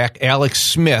quarterback, Alex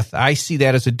Smith. I see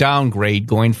that as a downgrade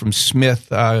going from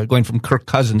Kirk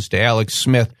Cousins to Alex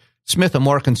Smith. Smith, a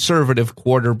more conservative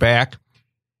quarterback.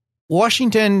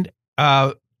 Washington,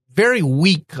 very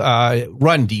weak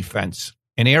run defense.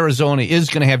 And Arizona is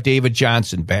going to have David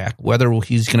Johnson back. Whether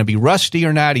he's going to be rusty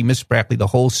or not, he missed practically the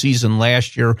whole season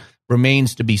last year,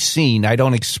 remains to be seen. I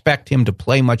don't expect him to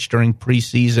play much during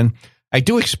preseason. I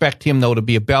do expect him, though, to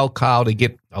be a bell cow, to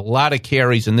get a lot of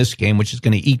carries in this game, which is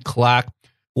going to eat clock.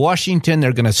 Washington,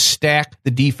 they're going to stack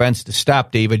the defense to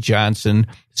stop David Johnson.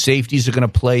 Safeties are going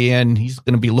to play in. He's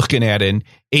going to be looking at an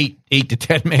 8 to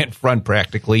 10 man front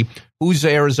practically. Who's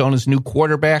Arizona's new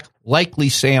quarterback? Likely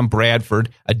Sam Bradford,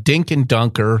 a dink and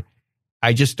dunker.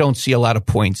 I just don't see a lot of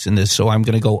points in this, so I'm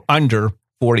going to go under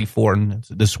 44 in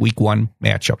this week 1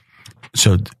 matchup.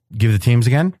 So give the teams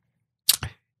again.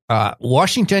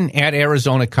 Washington at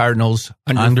Arizona Cardinals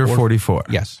under 44.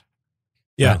 Yes.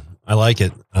 Yeah. I like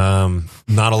it.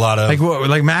 Not a lot of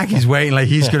like Mackey's waiting, like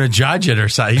he's going to judge it or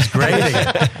something. He's grading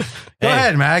it. Go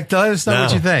ahead, Mac. Let us know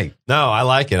what you think. No, I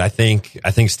like it. I think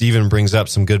Steven brings up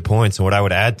some good points, and what I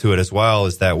would add to it as well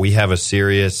is that we have a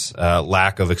serious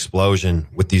lack of explosion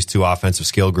with these two offensive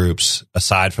skill groups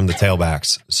aside from the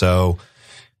tailbacks. So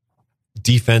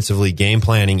defensively, game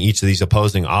planning each of these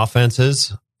opposing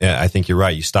offenses, I think you're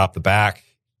right. You stop the back,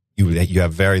 you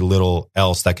have very little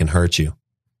else that can hurt you.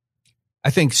 I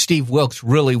think Steve Wilks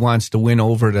really wants to win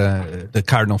over the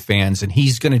Cardinal fans, and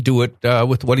he's going to do it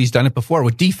with what he's done it before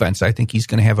with defense. I think he's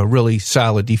going to have a really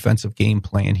solid defensive game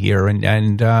plan here.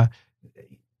 And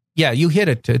yeah, you hit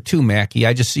it too, Mackie.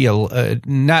 I just see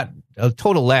not a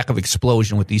total lack of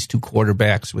explosion with these two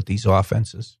quarterbacks with these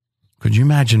offenses. Could you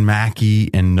imagine Mackie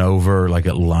and Nover like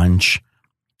at lunch,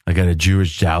 like at a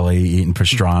Jewish deli eating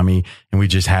pastrami, and we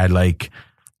just had like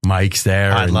mics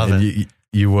there? I love it.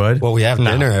 You would? Well, we have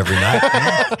dinner every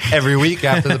night. Every week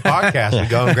after the podcast, we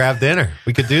go and grab dinner.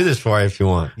 We could do this for you if you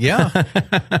want. Yeah.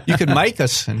 You could mic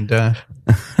us. And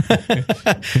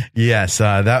yes,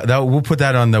 that we'll put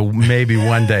that on the maybe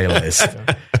one day list.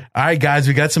 All right, guys,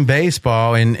 we got some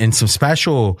baseball and some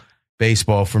special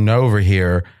baseball from Nova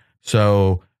here.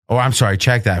 So Oh, I'm sorry.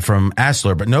 Check that from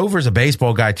Essler. But Nover's a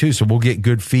baseball guy too, so we'll get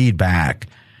good feedback.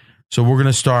 So we're going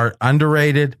to start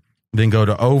underrated, then go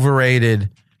to overrated,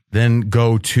 then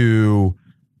go to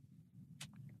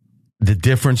the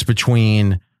difference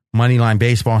between moneyline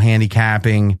baseball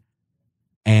handicapping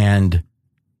and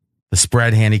the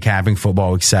spread handicapping,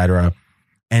 football, etc.,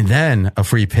 and then a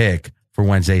free pick for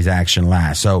Wednesday's action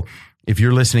last. So if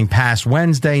you're listening past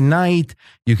Wednesday night,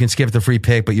 you can skip the free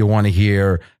pick, but you'll want to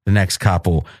hear the next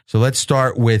couple. So let's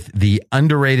start with the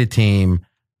underrated team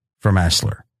from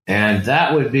Essler. And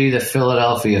that would be the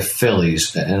Philadelphia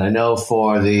Phillies. And I know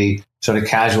for the sort of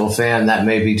casual fan, that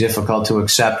may be difficult to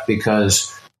accept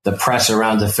because the press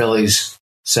around the Phillies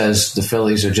says the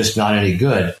Phillies are just not any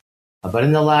good. But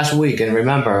in the last week, and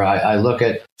remember, I look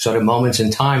at sort of moments in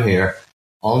time here,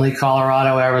 only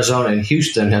Colorado, Arizona, and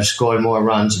Houston have scored more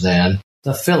runs than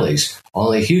the Phillies.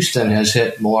 Only Houston has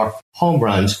hit more home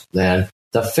runs than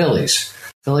the Phillies.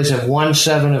 Phillies have won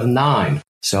 7 of 9.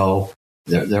 So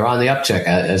they're on the uptick.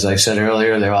 As I said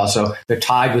earlier, they're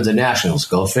tied with the Nationals.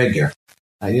 Go figure.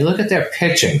 And you look at their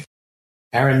pitching.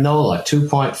 Aaron Nola,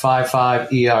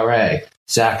 2.55 ERA.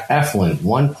 Zach Eflin,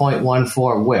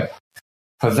 1.14 whip.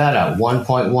 Pivetta,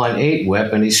 1.18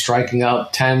 whip, and he's striking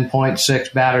out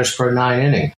 10.6 batters per 9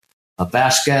 inning.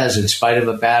 Vasquez, in spite of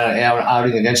a bad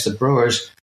outing against the Brewers,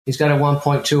 he's got a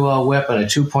 1.20 whip and a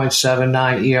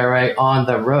 2.79 ERA on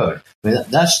the road. I mean,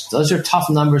 those are tough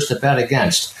numbers to bet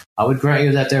against. I would grant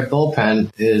you that their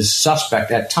bullpen is suspect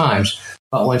at times,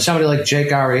 but when somebody like Jake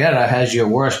Arrieta has your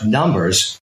worst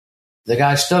numbers, the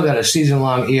guy's still got a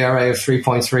season-long ERA of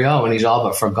 3.30, and he's all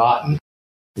but forgotten.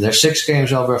 They're 6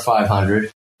 games over 500,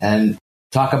 and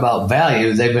talk about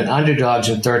value. They've been underdogs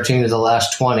in 13 of the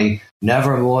last 20,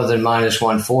 never more than minus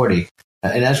 140.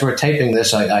 And as we're taping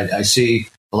this, I see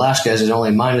Velasquez is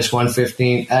only minus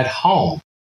 115 at home.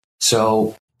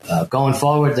 So going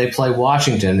forward, they play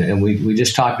Washington, and we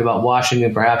just talked about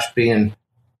Washington perhaps being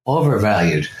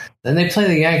overvalued. Then they play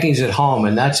the Yankees at home,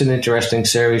 and that's an interesting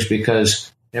series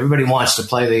because everybody wants to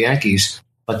play the Yankees.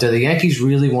 But do the Yankees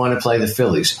really want to play the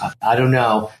Phillies? I don't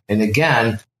know. And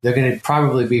again, they're going to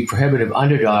probably be prohibitive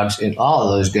underdogs in all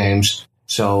of those games.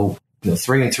 So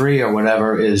 3-3 or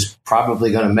whatever is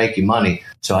probably going to make you money.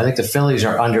 So I think the Phillies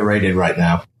are underrated right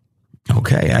now.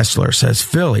 Okay, Essler says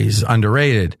Phillies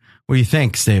underrated. What do you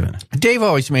think, Steven? Dave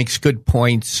always makes good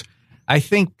points. I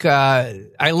think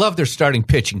I love their starting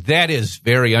pitching. That is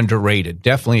very underrated.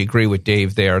 Definitely agree with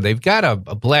Dave there. They've got a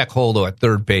black hole, though, at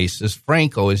third base. This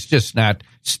Franco is just not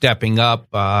stepping up.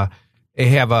 They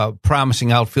have a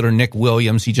promising outfielder, Nick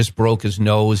Williams. He just broke his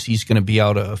nose. He's going to be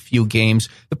out a few games.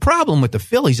 The problem with the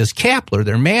Phillies is Kapler,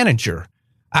 their manager.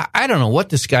 I don't know what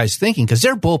this guy's thinking because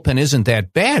their bullpen isn't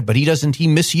that bad, but he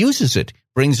misuses it.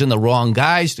 Brings in the wrong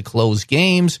guys to close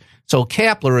games. So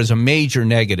Kapler is a major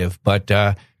negative, but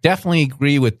definitely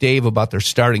agree with Dave about their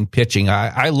starting pitching.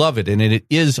 I love it, and it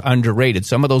is underrated.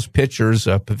 Some of those pitchers,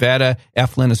 Pivetta,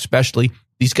 Eflin especially,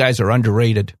 these guys are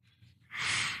underrated.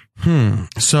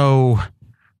 So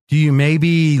do you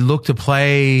maybe look to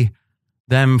play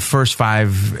them first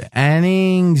 5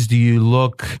 innings? Do you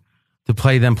look to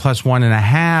play them plus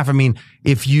 1.5? I mean,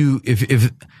 if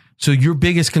so your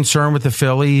biggest concern with the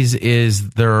Phillies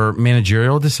is their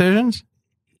managerial decisions?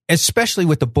 Especially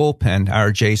with the bullpen,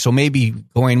 RJ. So maybe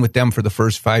going with them for the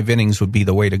first 5 innings would be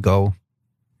the way to go.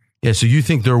 Yeah, so you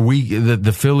think they're weak,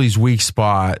 the Phillies' weak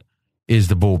spot is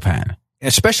the bullpen?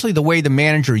 Especially the way the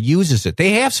manager uses it.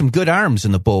 They have some good arms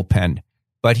in the bullpen,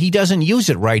 but he doesn't use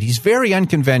it right. He's very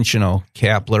unconventional,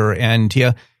 Kapler, and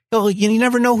you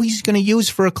never know who he's going to use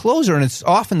for a closer, and it's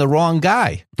often the wrong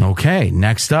guy. Okay,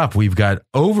 next up, we've got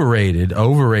overrated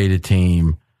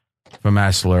team from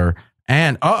Essler.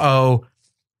 And,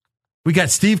 we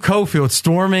got Steve Cofield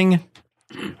storming.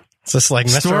 It's just like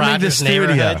Mr. Rogers'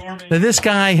 neighborhood. Now, this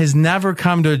guy has never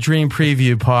come to a Dream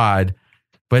Preview pod,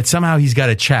 but somehow he's got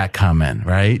a check coming,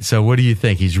 right? So what do you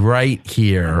think? He's right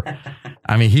here.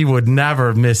 I mean, he would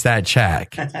never miss that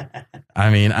check.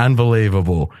 I mean,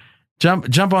 unbelievable.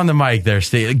 Jump on the mic there,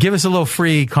 Steve. Give us a little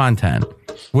free content.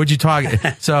 What'd you talk?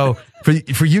 So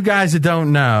for you guys that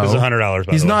don't know, it's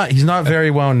 $100. He's not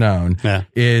very well known. Yeah.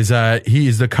 He is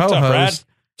the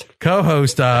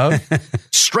co-host of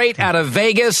Straight Out of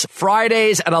Vegas,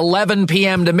 Fridays at 11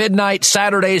 p.m. to midnight.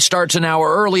 Saturdays starts an hour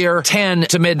earlier, 10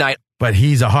 to midnight. But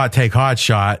he's a hot take, hot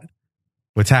shot.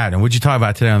 What's happening? What'd you talk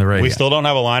about today on the radio? We still don't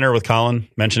have a liner with Colin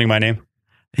mentioning my name.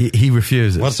 He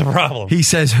refuses. What's the problem? He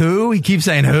says who? He keeps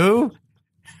saying who?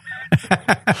 We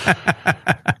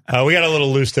got a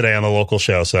little loose today on the local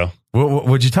show. So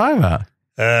what'd you talk about?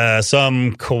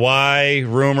 Some Kawhi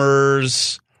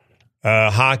rumors.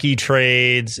 hockey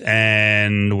trades,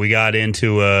 and we got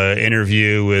into an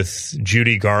interview with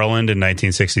Judy Garland in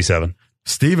 1967.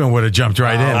 Steven would have jumped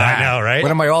right in. I know, right? One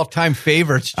of my all-time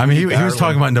favorites. I mean, he was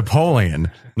talking about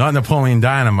Napoleon, not Napoleon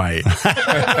Dynamite.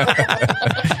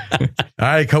 All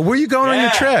right, Cole, where are you going on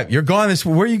your trip? You're going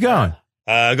where are you going?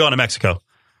 Going to Mexico.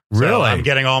 Really? So I'm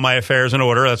getting all my affairs in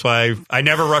order. That's why I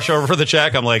never rush over for the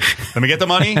check. I'm like, let me get the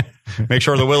money, make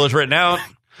sure the will is written out.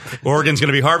 Oregon's going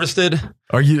to be harvested.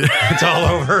 It's all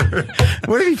over.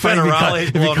 What if he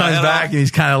comes back and he's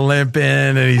kind of limping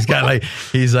and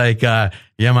he's like, yeah,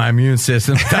 my immune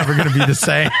system's never going to be the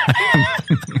same.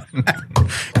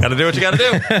 Got to do what you got to do.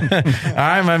 All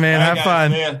right, my man. Have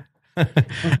fun.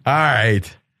 All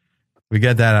right. We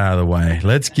got that out of the way.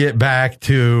 Let's get back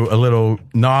to a little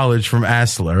knowledge from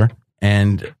Essler.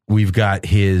 And we've got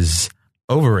his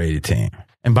overrated team.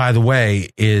 And by the way,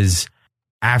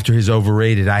 after his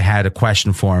overrated, I had a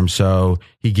question for him. So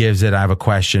he gives it. I have a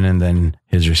question and then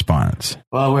his response.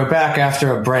 Well, we're back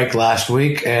after a break last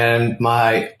week, and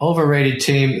my overrated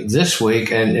team this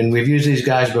week, and we've used these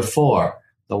guys before,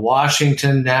 the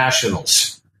Washington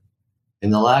Nationals.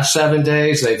 In the last 7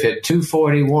 days, they've hit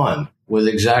 241 with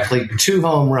exactly 2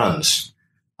 home runs.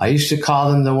 I used to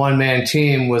call them the one-man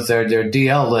team with their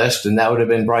DL list, and that would have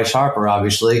been Bryce Harper,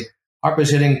 obviously. Harper's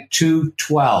hitting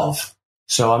 212.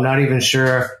 So I'm not even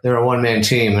sure they're a one-man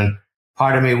team. And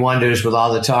part of me wonders, with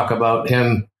all the talk about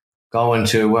him going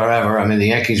to wherever, I mean, the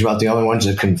Yankees are about the only ones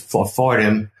that can afford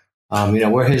him,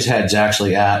 where his head's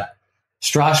actually at.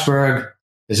 Strasburg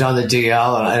is on the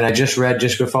DL, and I just read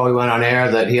just before we went on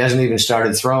air that he hasn't even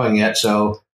started throwing yet,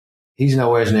 so he's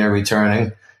nowhere near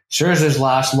returning. Scherzer's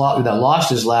lost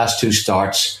his last 2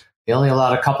 starts. He only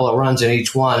allowed a couple of runs in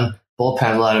each one.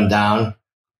 Bullpen let him down.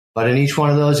 But in each one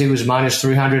of those, he was minus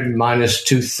 300 and minus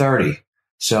 230.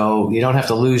 So you don't have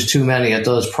to lose too many at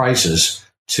those prices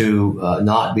to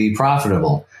not be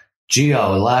profitable.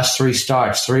 Gio, the last 3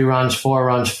 starts, 3 runs, 4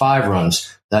 runs, 5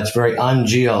 runs. That's very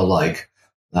un-Gio-like.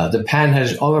 The pen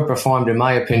has overperformed, in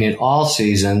my opinion, all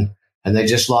season, and they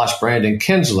just lost Brandon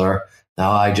Kinsler.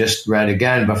 Now, I just read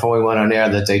again before we went on air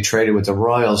that they traded with the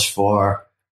Royals for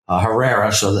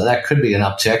Herrera, so that could be an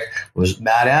uptick.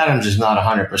 Matt Adams is not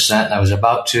 100%, and I was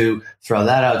about to throw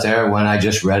that out there when I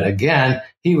just read again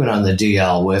he went on the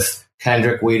DL with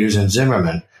Kendrick, Wieters, and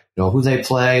Zimmerman. Who they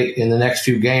play in the next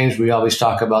few games, we always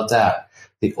talk about that.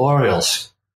 The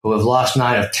Orioles, who have lost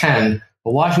 9 of 10,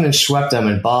 but Washington swept them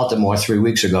in Baltimore 3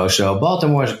 weeks ago, so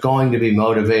Baltimore is going to be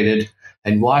motivated,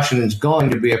 and Washington's going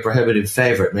to be a prohibitive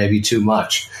favorite, maybe too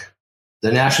much.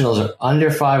 The Nationals are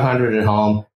under 500 at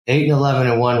home,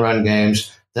 8-11 in one-run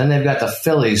games. Then they've got the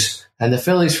Phillies, and the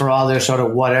Phillies, for all their sort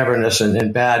of whateverness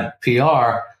and bad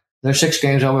PR, they're 6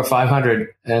 games over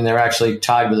 500, and they're actually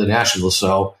tied with the Nationals.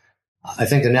 So I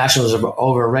think the Nationals are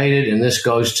overrated, and this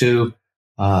goes to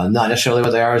not necessarily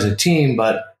what they are as a team,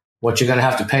 but what you're going to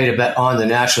have to pay to bet on the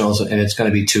Nationals, and it's going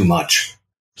to be too much.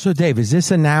 So, Dave, is this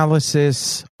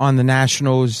analysis on the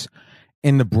Nationals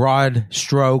in the broad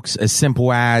strokes as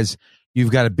simple as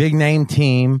you've got a big-name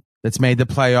team that's made the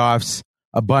playoffs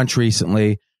a bunch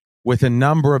recently with a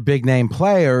number of big-name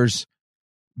players,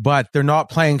 but they're not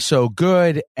playing so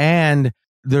good, and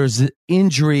there's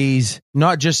injuries,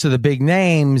 not just to the big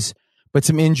names, but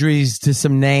some injuries to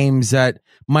some names that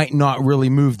might not really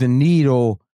move the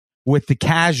needle with the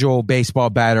casual baseball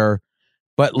bettor,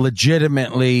 but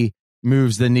legitimately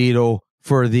moves the needle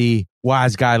for the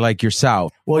wise guy like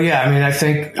yourself? Well, yeah, I mean, I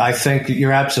think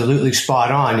you're absolutely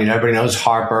spot on. Everybody knows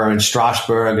Harper and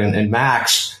Strasburg and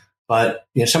Max, but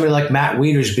somebody like Matt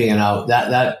Wieters being out,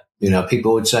 that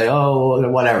people would say, oh,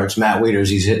 whatever, it's Matt Wieters,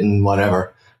 he's hitting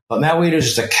whatever. But Matt Wieters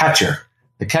is the catcher.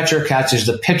 The catcher catches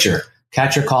the pitcher.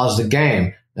 Catcher calls the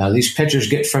game. Now, these pitchers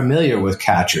get familiar with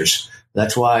catchers.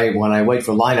 That's why when I wait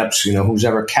for lineups, who's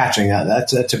ever catching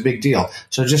that's a big deal.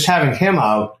 So just having him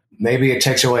out, maybe it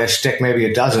takes away a stick, maybe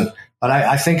it doesn't. But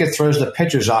I think it throws the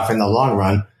pitchers off in the long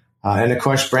run. And, of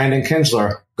course, Brandon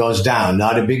Kinsler goes down.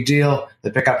 Not a big deal.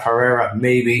 They pick up Herrera,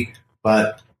 maybe.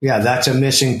 But, yeah, that's a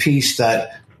missing piece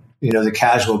that, the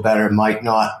casual bettor might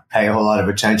not pay a whole lot of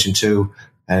attention to.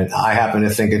 And I happen to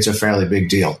think it's a fairly big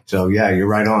deal. So, yeah, you're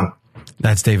right on.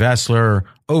 That's Dave Essler,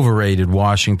 overrated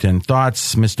Washington.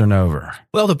 Thoughts, Mr. Nover?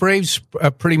 Well, the Braves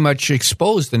pretty much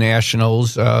exposed the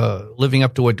Nationals, living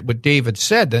up to what David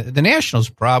said. The Nationals'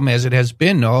 problem, as it has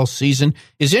been all season,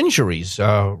 is injuries.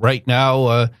 Right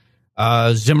now,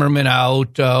 Zimmerman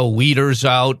out, Wieters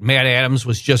out, Matt Adams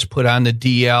was just put on the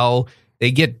DL.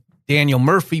 They get Daniel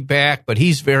Murphy back, but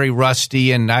he's very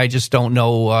rusty, and I just don't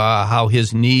know how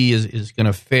his knee is going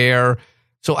to fare.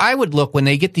 So I would look, when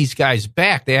they get these guys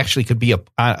back, they actually could be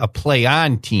a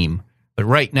play-on team But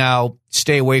right now,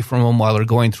 stay away from them while they're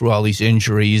going through all these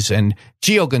injuries. And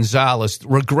Gio Gonzalez,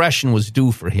 regression was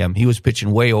due for him. He was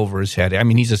pitching way over his head. I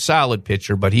mean, he's a solid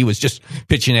pitcher, but he was just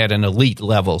pitching at an elite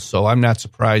level. So I'm not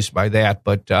surprised by that.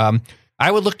 But I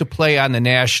would look to play on the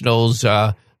Nationals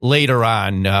later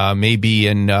on, maybe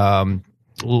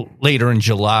later in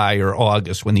July or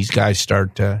August when these guys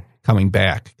start coming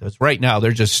back. Because right now,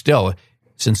 they're just still,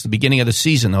 since the beginning of the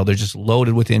season, though, they're just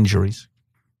loaded with injuries.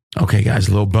 Okay, guys,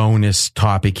 a little bonus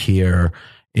topic here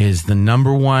is the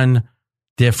number one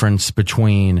difference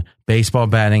between baseball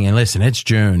betting and listen, it's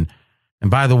June. And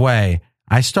by the way,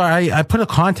 I put a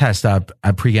contest up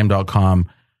at pregame.com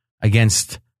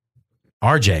against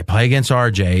RJ, play against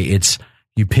RJ. It's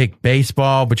you pick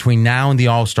baseball between now and the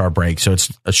All-Star break. So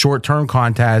it's a short-term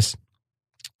contest.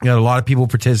 You got a lot of people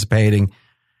participating.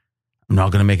 I'm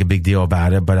not going to make a big deal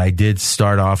about it, but I did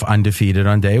start off undefeated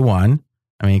on day one.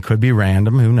 I mean, it could be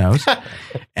random. Who knows?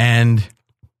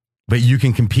 But you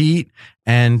can compete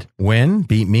and win,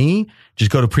 beat me. Just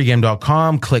go to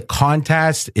pregame.com, click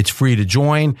contest. It's free to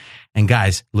join. And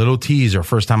guys, little teaser.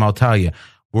 First time I'll tell you,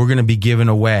 we're going to be giving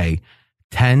away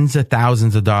tens of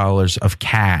thousands of dollars of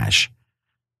cash.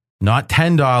 Not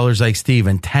 $10 like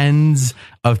Steven, tens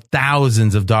of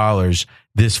thousands of dollars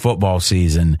this football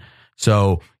season.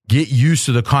 So get used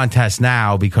to the contest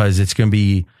now because it's going to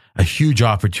be a huge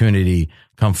opportunity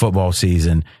come football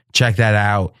season. Check that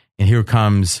out. And here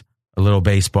comes a little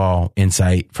baseball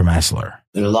insight from Essler.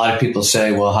 And a lot of people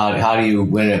say, well, how do you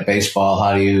win at baseball?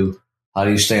 How do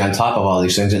you stay on top of all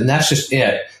these things? And that's just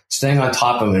it. Staying on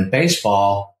top of them in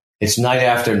baseball, it's night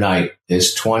after night.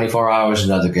 It's 24 hours,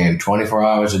 another game, 24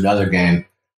 hours, another game.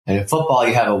 And in football,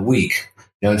 you have a week.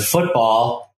 In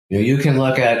football, you can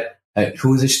look at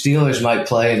who the Steelers might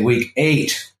play in week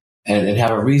 8 and have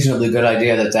a reasonably good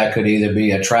idea that could either be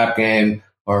a trap game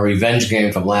or a revenge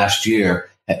game from last year.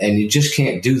 And you just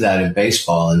can't do that in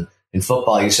baseball. And in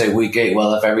football, you say week 8,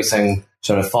 well, if everything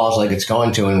sort of falls like it's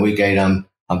going to in week 8,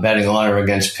 I'm betting on or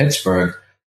against Pittsburgh.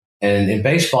 And in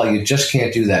baseball, you just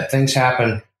can't do that. Things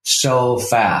happen so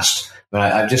fast.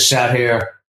 I've just sat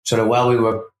here sort of while we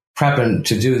were prepping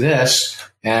to do this,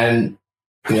 and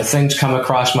things come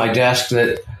across my desk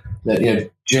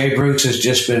that Jay Brooks has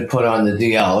just been put on the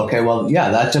DL. Okay, well, yeah,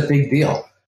 that's a big deal.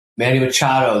 Manny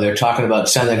Machado, they're talking about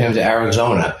sending him to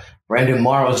Arizona. Brandon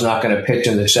Morrow's not going to pitch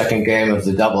in the second game of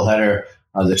the doubleheader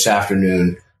this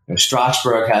afternoon.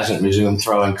 Strasburg hasn't resumed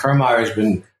throwing. Kiermaier has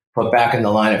been put back in the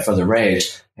lineup for the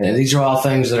Rays. And these are all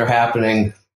things that are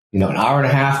happening, an hour and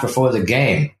a half before the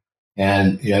game.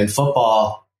 And, in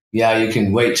football, yeah, you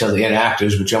can wait till the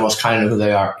inactives, but you almost kind of know who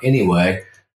they are anyway.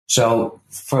 So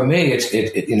for me, it's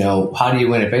how do you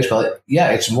win at baseball?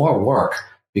 Yeah, it's more work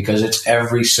because it's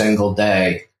every single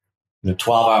day,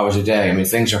 12 hours a day. I mean,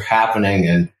 things are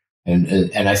happening.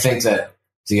 And I think that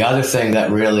the other thing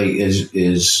that really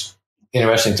is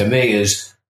interesting to me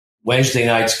is Wednesday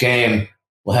night's game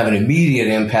will have an immediate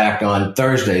impact on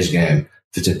Thursday's game.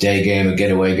 If it's a day game, a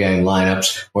getaway game,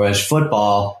 lineups, whereas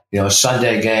football, a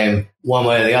Sunday game, one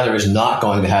way or the other, is not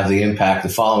going to have the impact the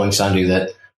following Sunday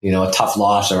that, a tough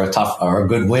loss or a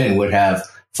good win would have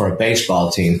for a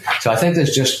baseball team. So I think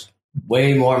there's just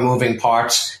way more moving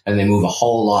parts, and they move a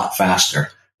whole lot faster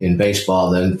in baseball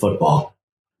than football.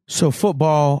 So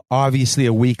football, obviously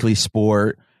a weekly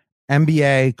sport.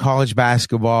 NBA, college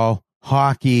basketball,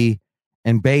 hockey,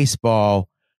 and baseball,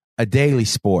 a daily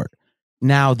sport.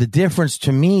 Now, the difference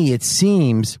to me, it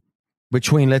seems,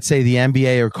 between, let's say, the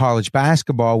NBA or college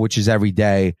basketball, which is every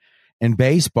day, and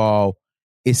baseball,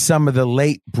 is some of the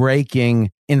late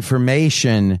breaking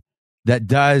information that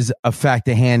does affect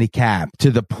a handicap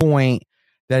to the point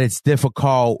that it's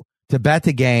difficult to bet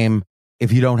the game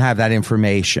if you don't have that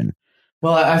information.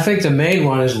 Well, I think the main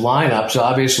one is lineups,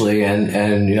 obviously, and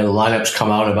the lineups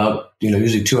come out about,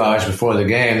 usually 2 hours before the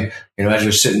game. As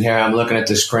we're sitting here, I'm looking at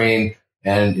the screen,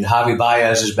 and Javi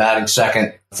Baez is batting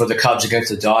second for the Cubs against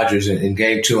the Dodgers in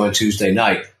Game 2 on Tuesday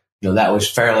night. That was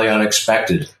fairly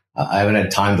unexpected. I haven't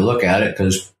had time to look at it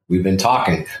because we've been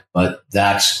talking, but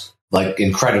that's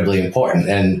incredibly important.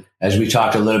 And as we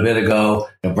talked a little bit ago,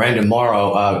 Brandon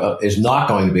Morrow is not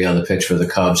going to be able to pitch for the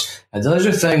Cubs. And those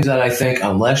are things that I think,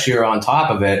 unless you're on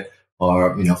top of it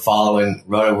or, following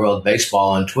Roto World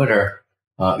Baseball on Twitter,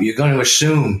 you're going to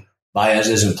assume Baez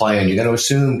isn't playing. You're going to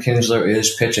assume Kinsler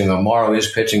is pitching or Morrow is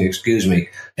pitching,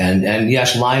 And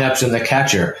yes, lineups and the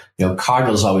catcher.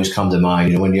 Cardinals always come to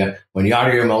mind. When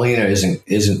Yadier Molina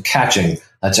isn't catching,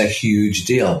 that's a huge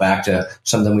deal. Back to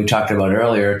something we talked about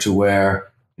earlier, to where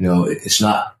it's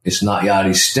not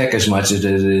Yadi's stick as much as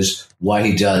it is what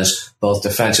he does both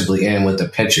defensively and with the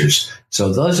pitchers.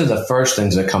 So those are the first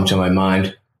things that come to my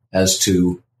mind as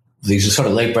to these are sort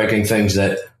of late-breaking things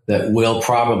that will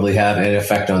probably have an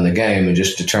effect on the game, and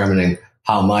just determining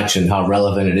how much and how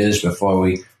relevant it is before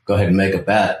we go ahead and make a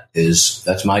bet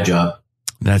that's my job.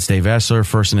 That's Dave Essler,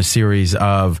 first in a series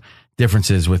of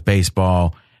differences with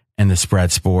baseball and the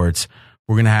spread sports.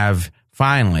 We're going to have,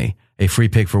 finally, a free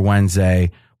pick for Wednesday.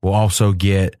 We'll also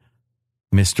get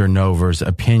Mr. Nover's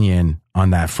opinion on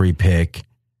that free pick.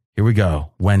 Here we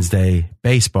go. Wednesday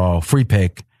baseball free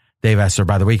pick. Dave Essler.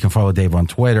 By the way, you can follow Dave on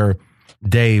Twitter.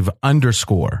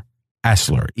 Dave_Essler.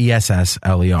 ESSLER.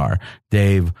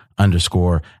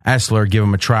 Dave_Essler. Give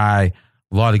him a try.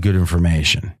 A lot of good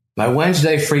information. My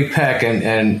Wednesday free pick,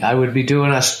 and I would be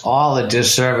doing us all a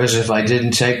disservice if I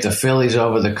didn't take the Phillies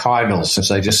over the Cardinals, since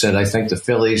I just said I think the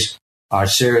Phillies are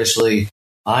seriously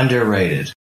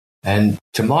underrated. And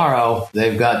tomorrow,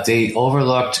 they've got the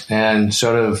overlooked and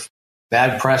sort of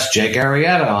bad press Jake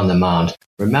Arrieta on the mound.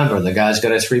 Remember, the guy's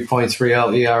got a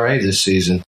 3.30 ERA this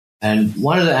season. And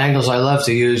one of the angles I love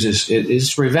to use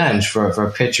is revenge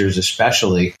for pitchers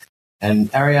especially.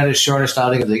 And Arrieta's shortest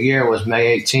outing of the year was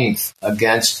May 18th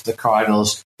against the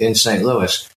Cardinals in St.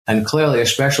 Louis. And clearly,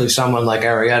 especially someone like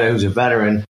Arrieta, who's a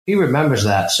veteran, he remembers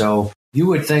that. So you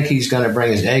would think he's going to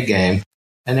bring his A game.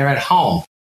 And they're at home.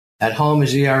 At home,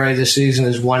 his ERA this season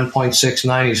is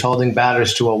 1.69. He's holding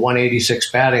batters to a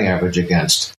 186 batting average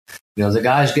against. You know, the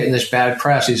guy's getting this bad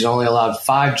press. He's only allowed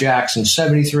 5 jacks in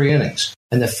 73 innings.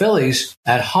 And the Phillies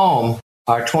at home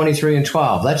are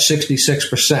 23-12. That's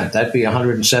 66%. That'd be a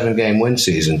 107-game win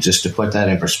season, just to put that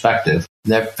in perspective.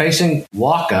 They're facing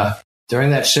Walker. During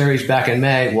that series back in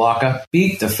May, Walker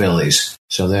beat the Phillies.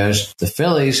 So there's the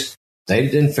Phillies. They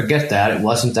didn't forget that. It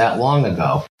wasn't that long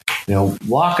ago. You know,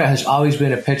 Walker has always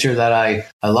been a pitcher that I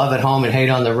love at home and hate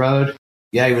on the road.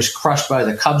 Yeah, he was crushed by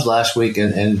the Cubs last week,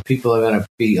 and people are going to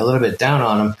be a little bit down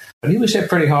on him. But he was hit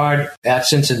pretty hard at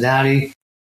Cincinnati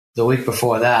the week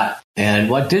before that. And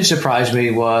what did surprise me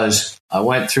was I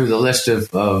went through the list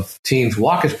of teams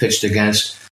Walker's pitched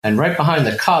against, and right behind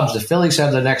the Cubs, the Phillies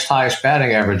have the next highest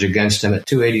batting average against him at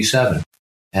 287.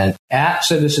 And at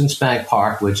Citizens Bank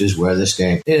Park, which is where this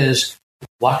game is,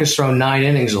 Walker's thrown 9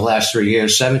 innings the last 3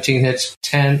 years, 17 hits,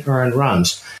 10 earned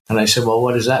runs. And I said, well,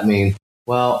 what does that mean?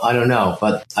 Well, I don't know,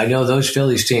 but I know those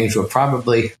Phillies teams were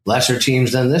probably lesser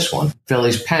teams than this one.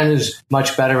 Phillies pen is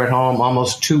much better at home,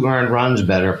 almost 2 earned runs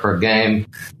better per game.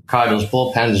 Cardinals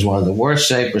bullpen is one of the worst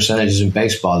save percentages in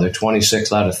baseball. They're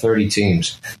 26 out of 30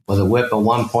 teams with a whip of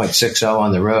 1.60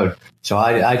 on the road. So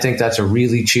I think that's a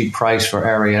really cheap price for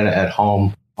Arrieta at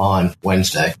home on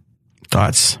Wednesday.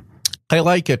 Thoughts? I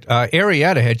like it.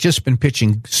 Arrieta had just been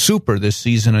pitching super this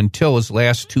season until his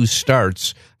last 2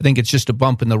 starts. I think it's just a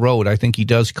bump in the road. I think he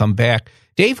does come back.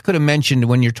 Dave could have mentioned,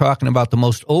 when you're talking about the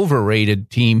most overrated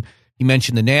team, he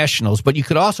mentioned the Nationals, but you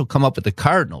could also come up with the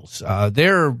Cardinals.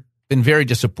 They're been very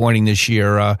disappointing this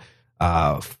year.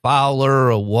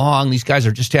 Fowler, Wong, these guys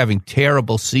are just having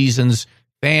terrible seasons.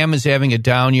 Pham is having a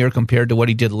down year compared to what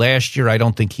he did last year. I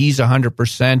don't think he's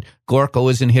 100%.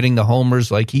 Gorko isn't hitting the homers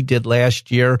like he did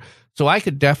last year. So I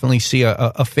could definitely see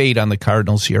a fade on the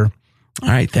Cardinals here. All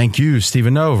right. Thank you,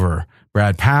 Stephen Over,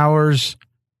 Brad Powers,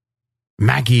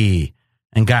 Mackie.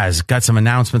 And guys, got some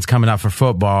announcements coming up for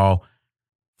football.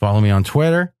 Follow me on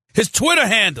Twitter. His Twitter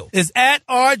handle is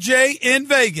 @RJ in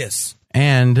Vegas.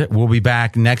 And we'll be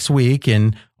back next week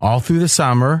and all through the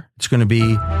summer. It's going to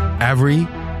be every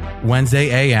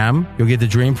Wednesday a.m. You'll get the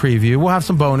Dream Preview. We'll have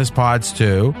some bonus pods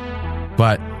too.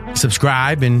 But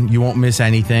subscribe and you won't miss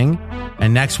anything.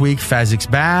 And next week, Fezzik's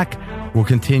back. We'll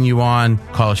continue on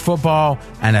college football,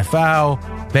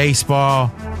 NFL,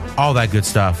 baseball, all that good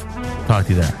stuff. Talk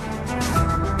to you there.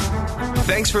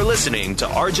 Thanks for listening to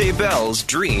RJ Bell's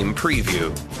Dream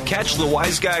Preview. Catch the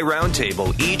Wise Guy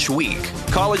Roundtable each week.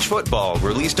 College football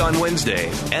released on Wednesday,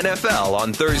 NFL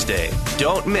on Thursday.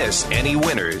 Don't miss any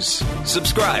winners.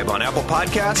 Subscribe on Apple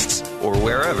Podcasts or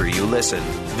wherever you listen.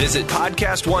 Visit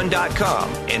podcastone.com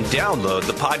and download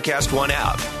the Podcast One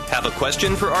app. Have a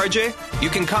question for RJ? You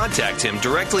can contact him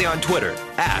directly on Twitter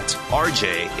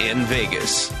 @RJ in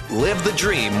Vegas. Live the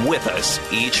dream with us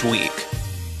each week.